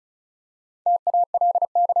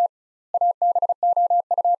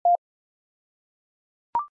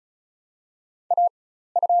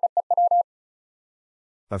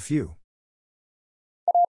 A few.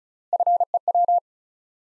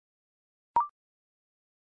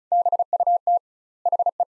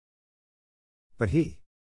 But he.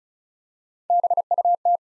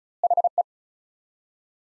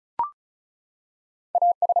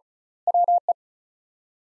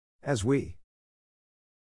 As we.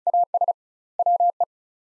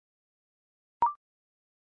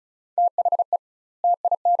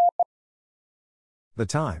 The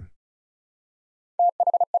time.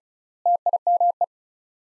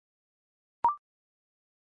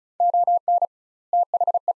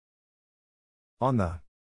 On the.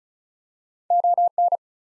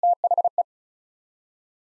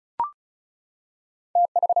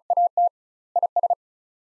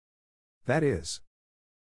 That is.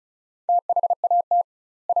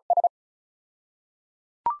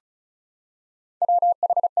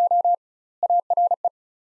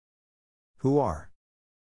 Who are.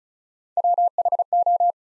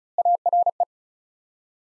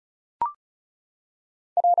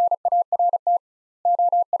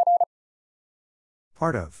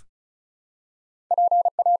 Part of.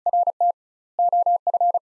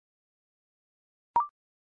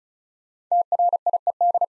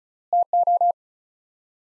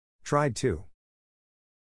 Tried to.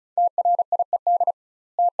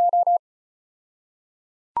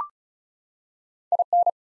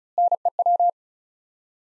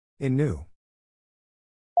 In new.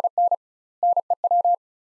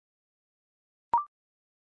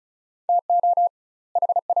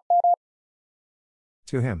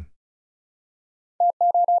 To him.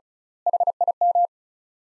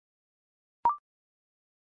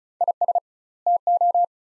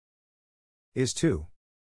 Is to.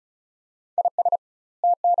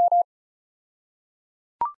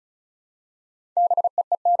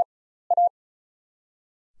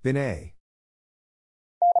 Been a.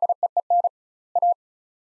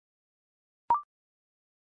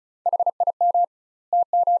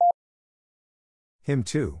 Him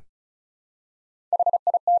too.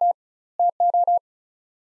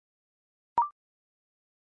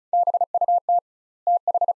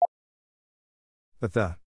 But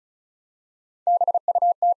the.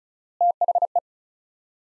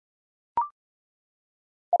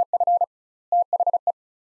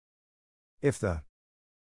 If the.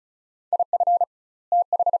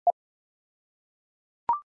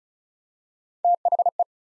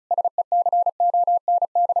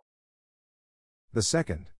 The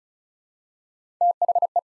second.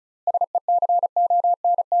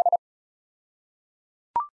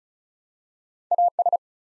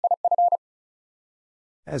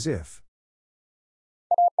 As if.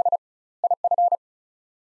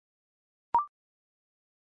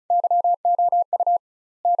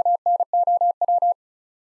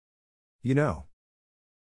 You know.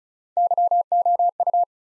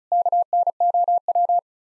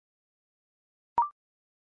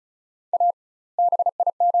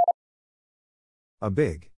 A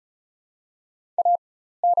big.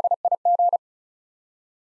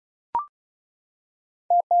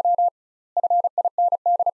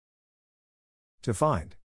 To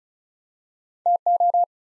find.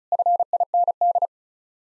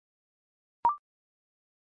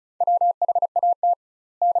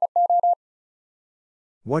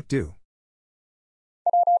 What do?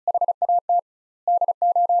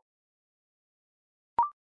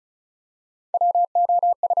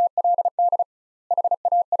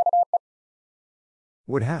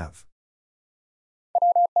 Would have.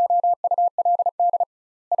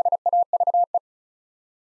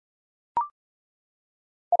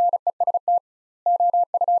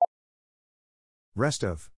 Rest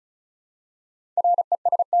of.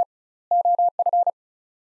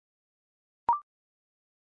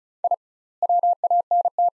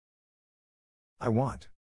 I want.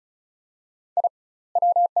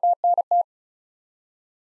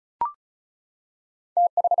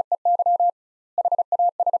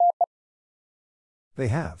 They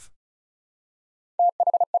have.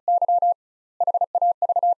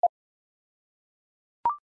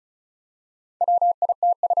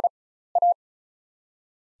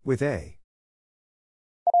 With a.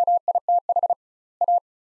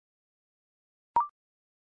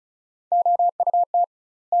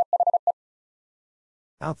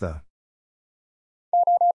 Out the.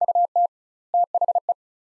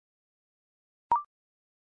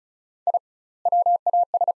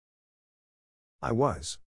 I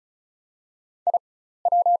was.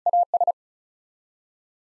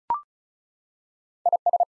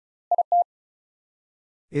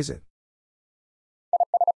 Is it?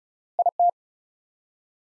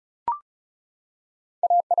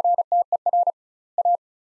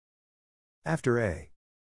 After a.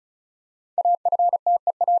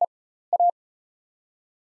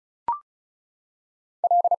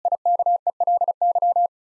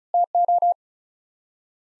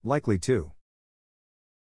 Likely to.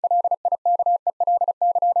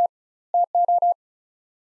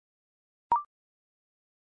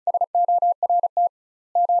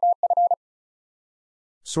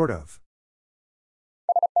 Sort of.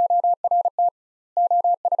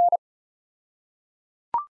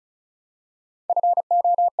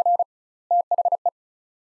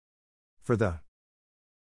 For the.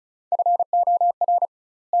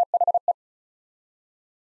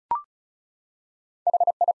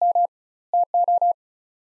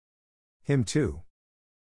 Him too.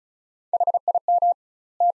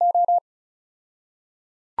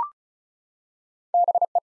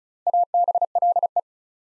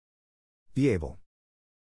 Be able.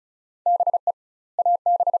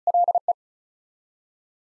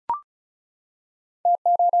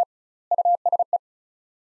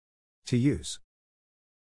 To use.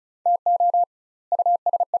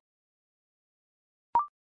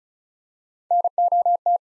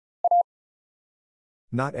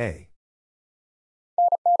 Not a.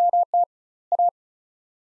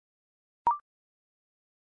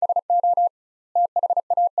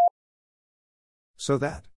 So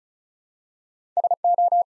that.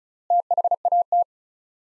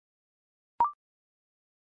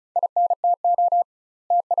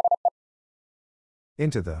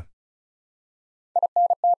 Into the.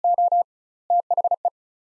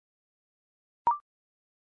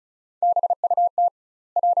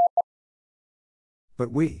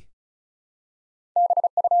 But we.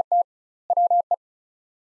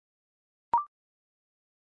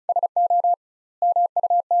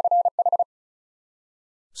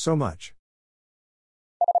 So much.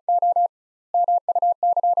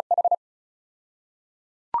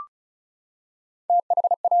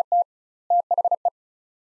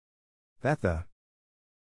 That the.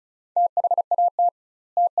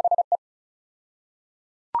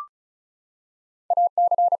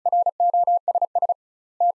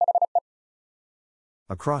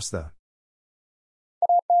 Across the.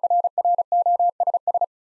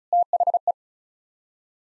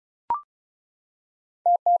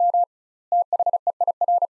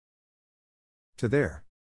 To there.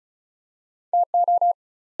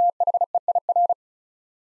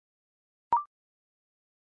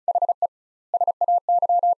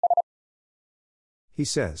 He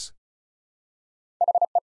says.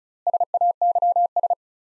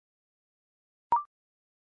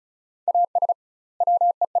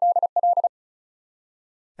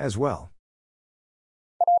 As well.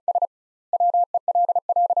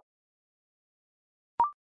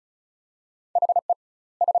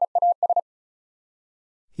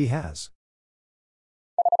 He has.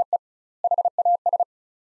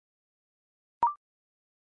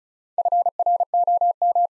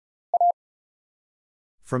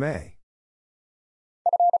 From a.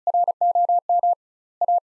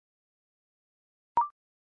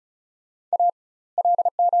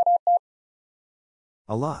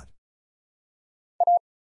 A lot.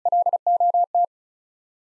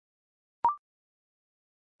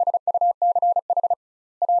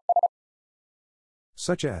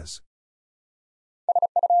 Such as.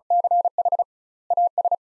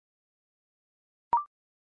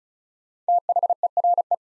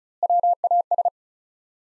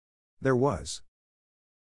 There was.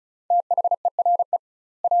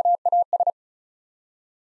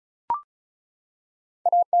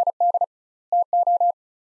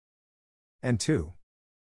 And two.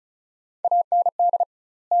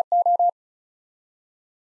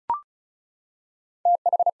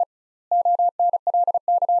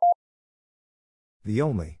 The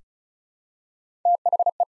only.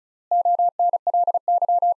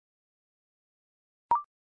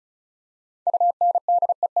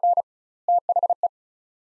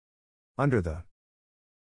 Under the.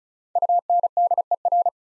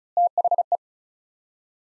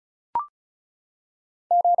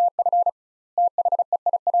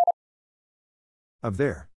 Of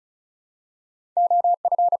there.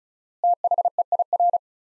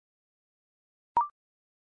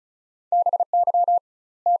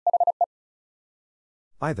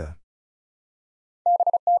 Either.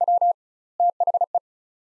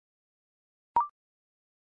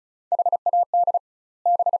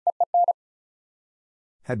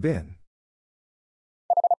 Had been.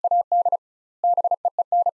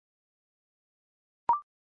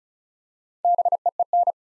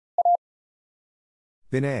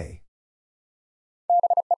 Been a.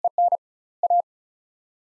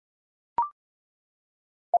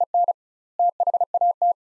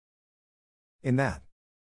 In that.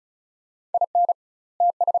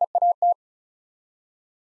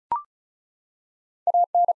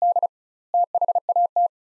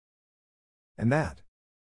 And that.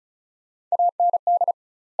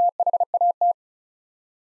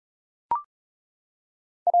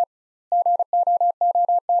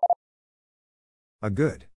 A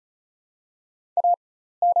good.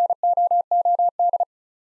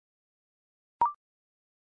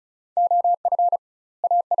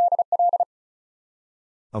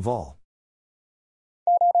 Of all.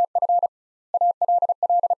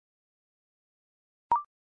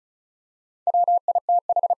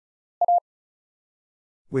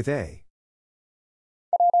 With a.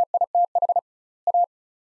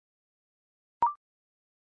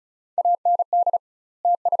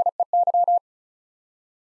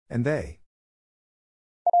 And they.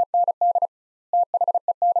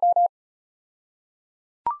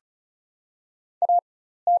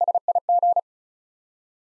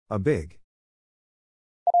 A big.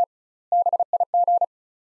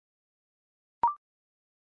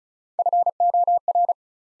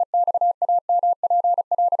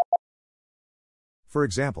 For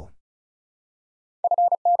example.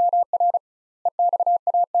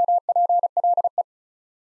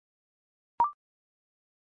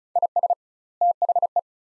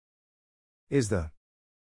 Is the.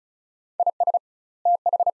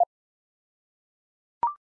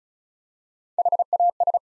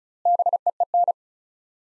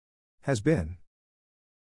 Has been.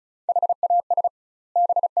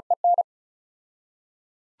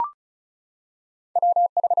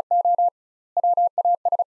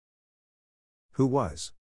 Who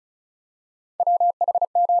was.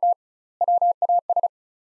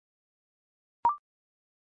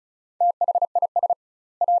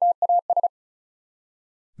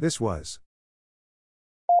 This was.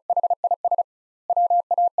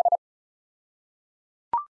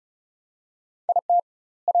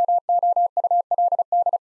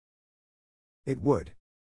 It would.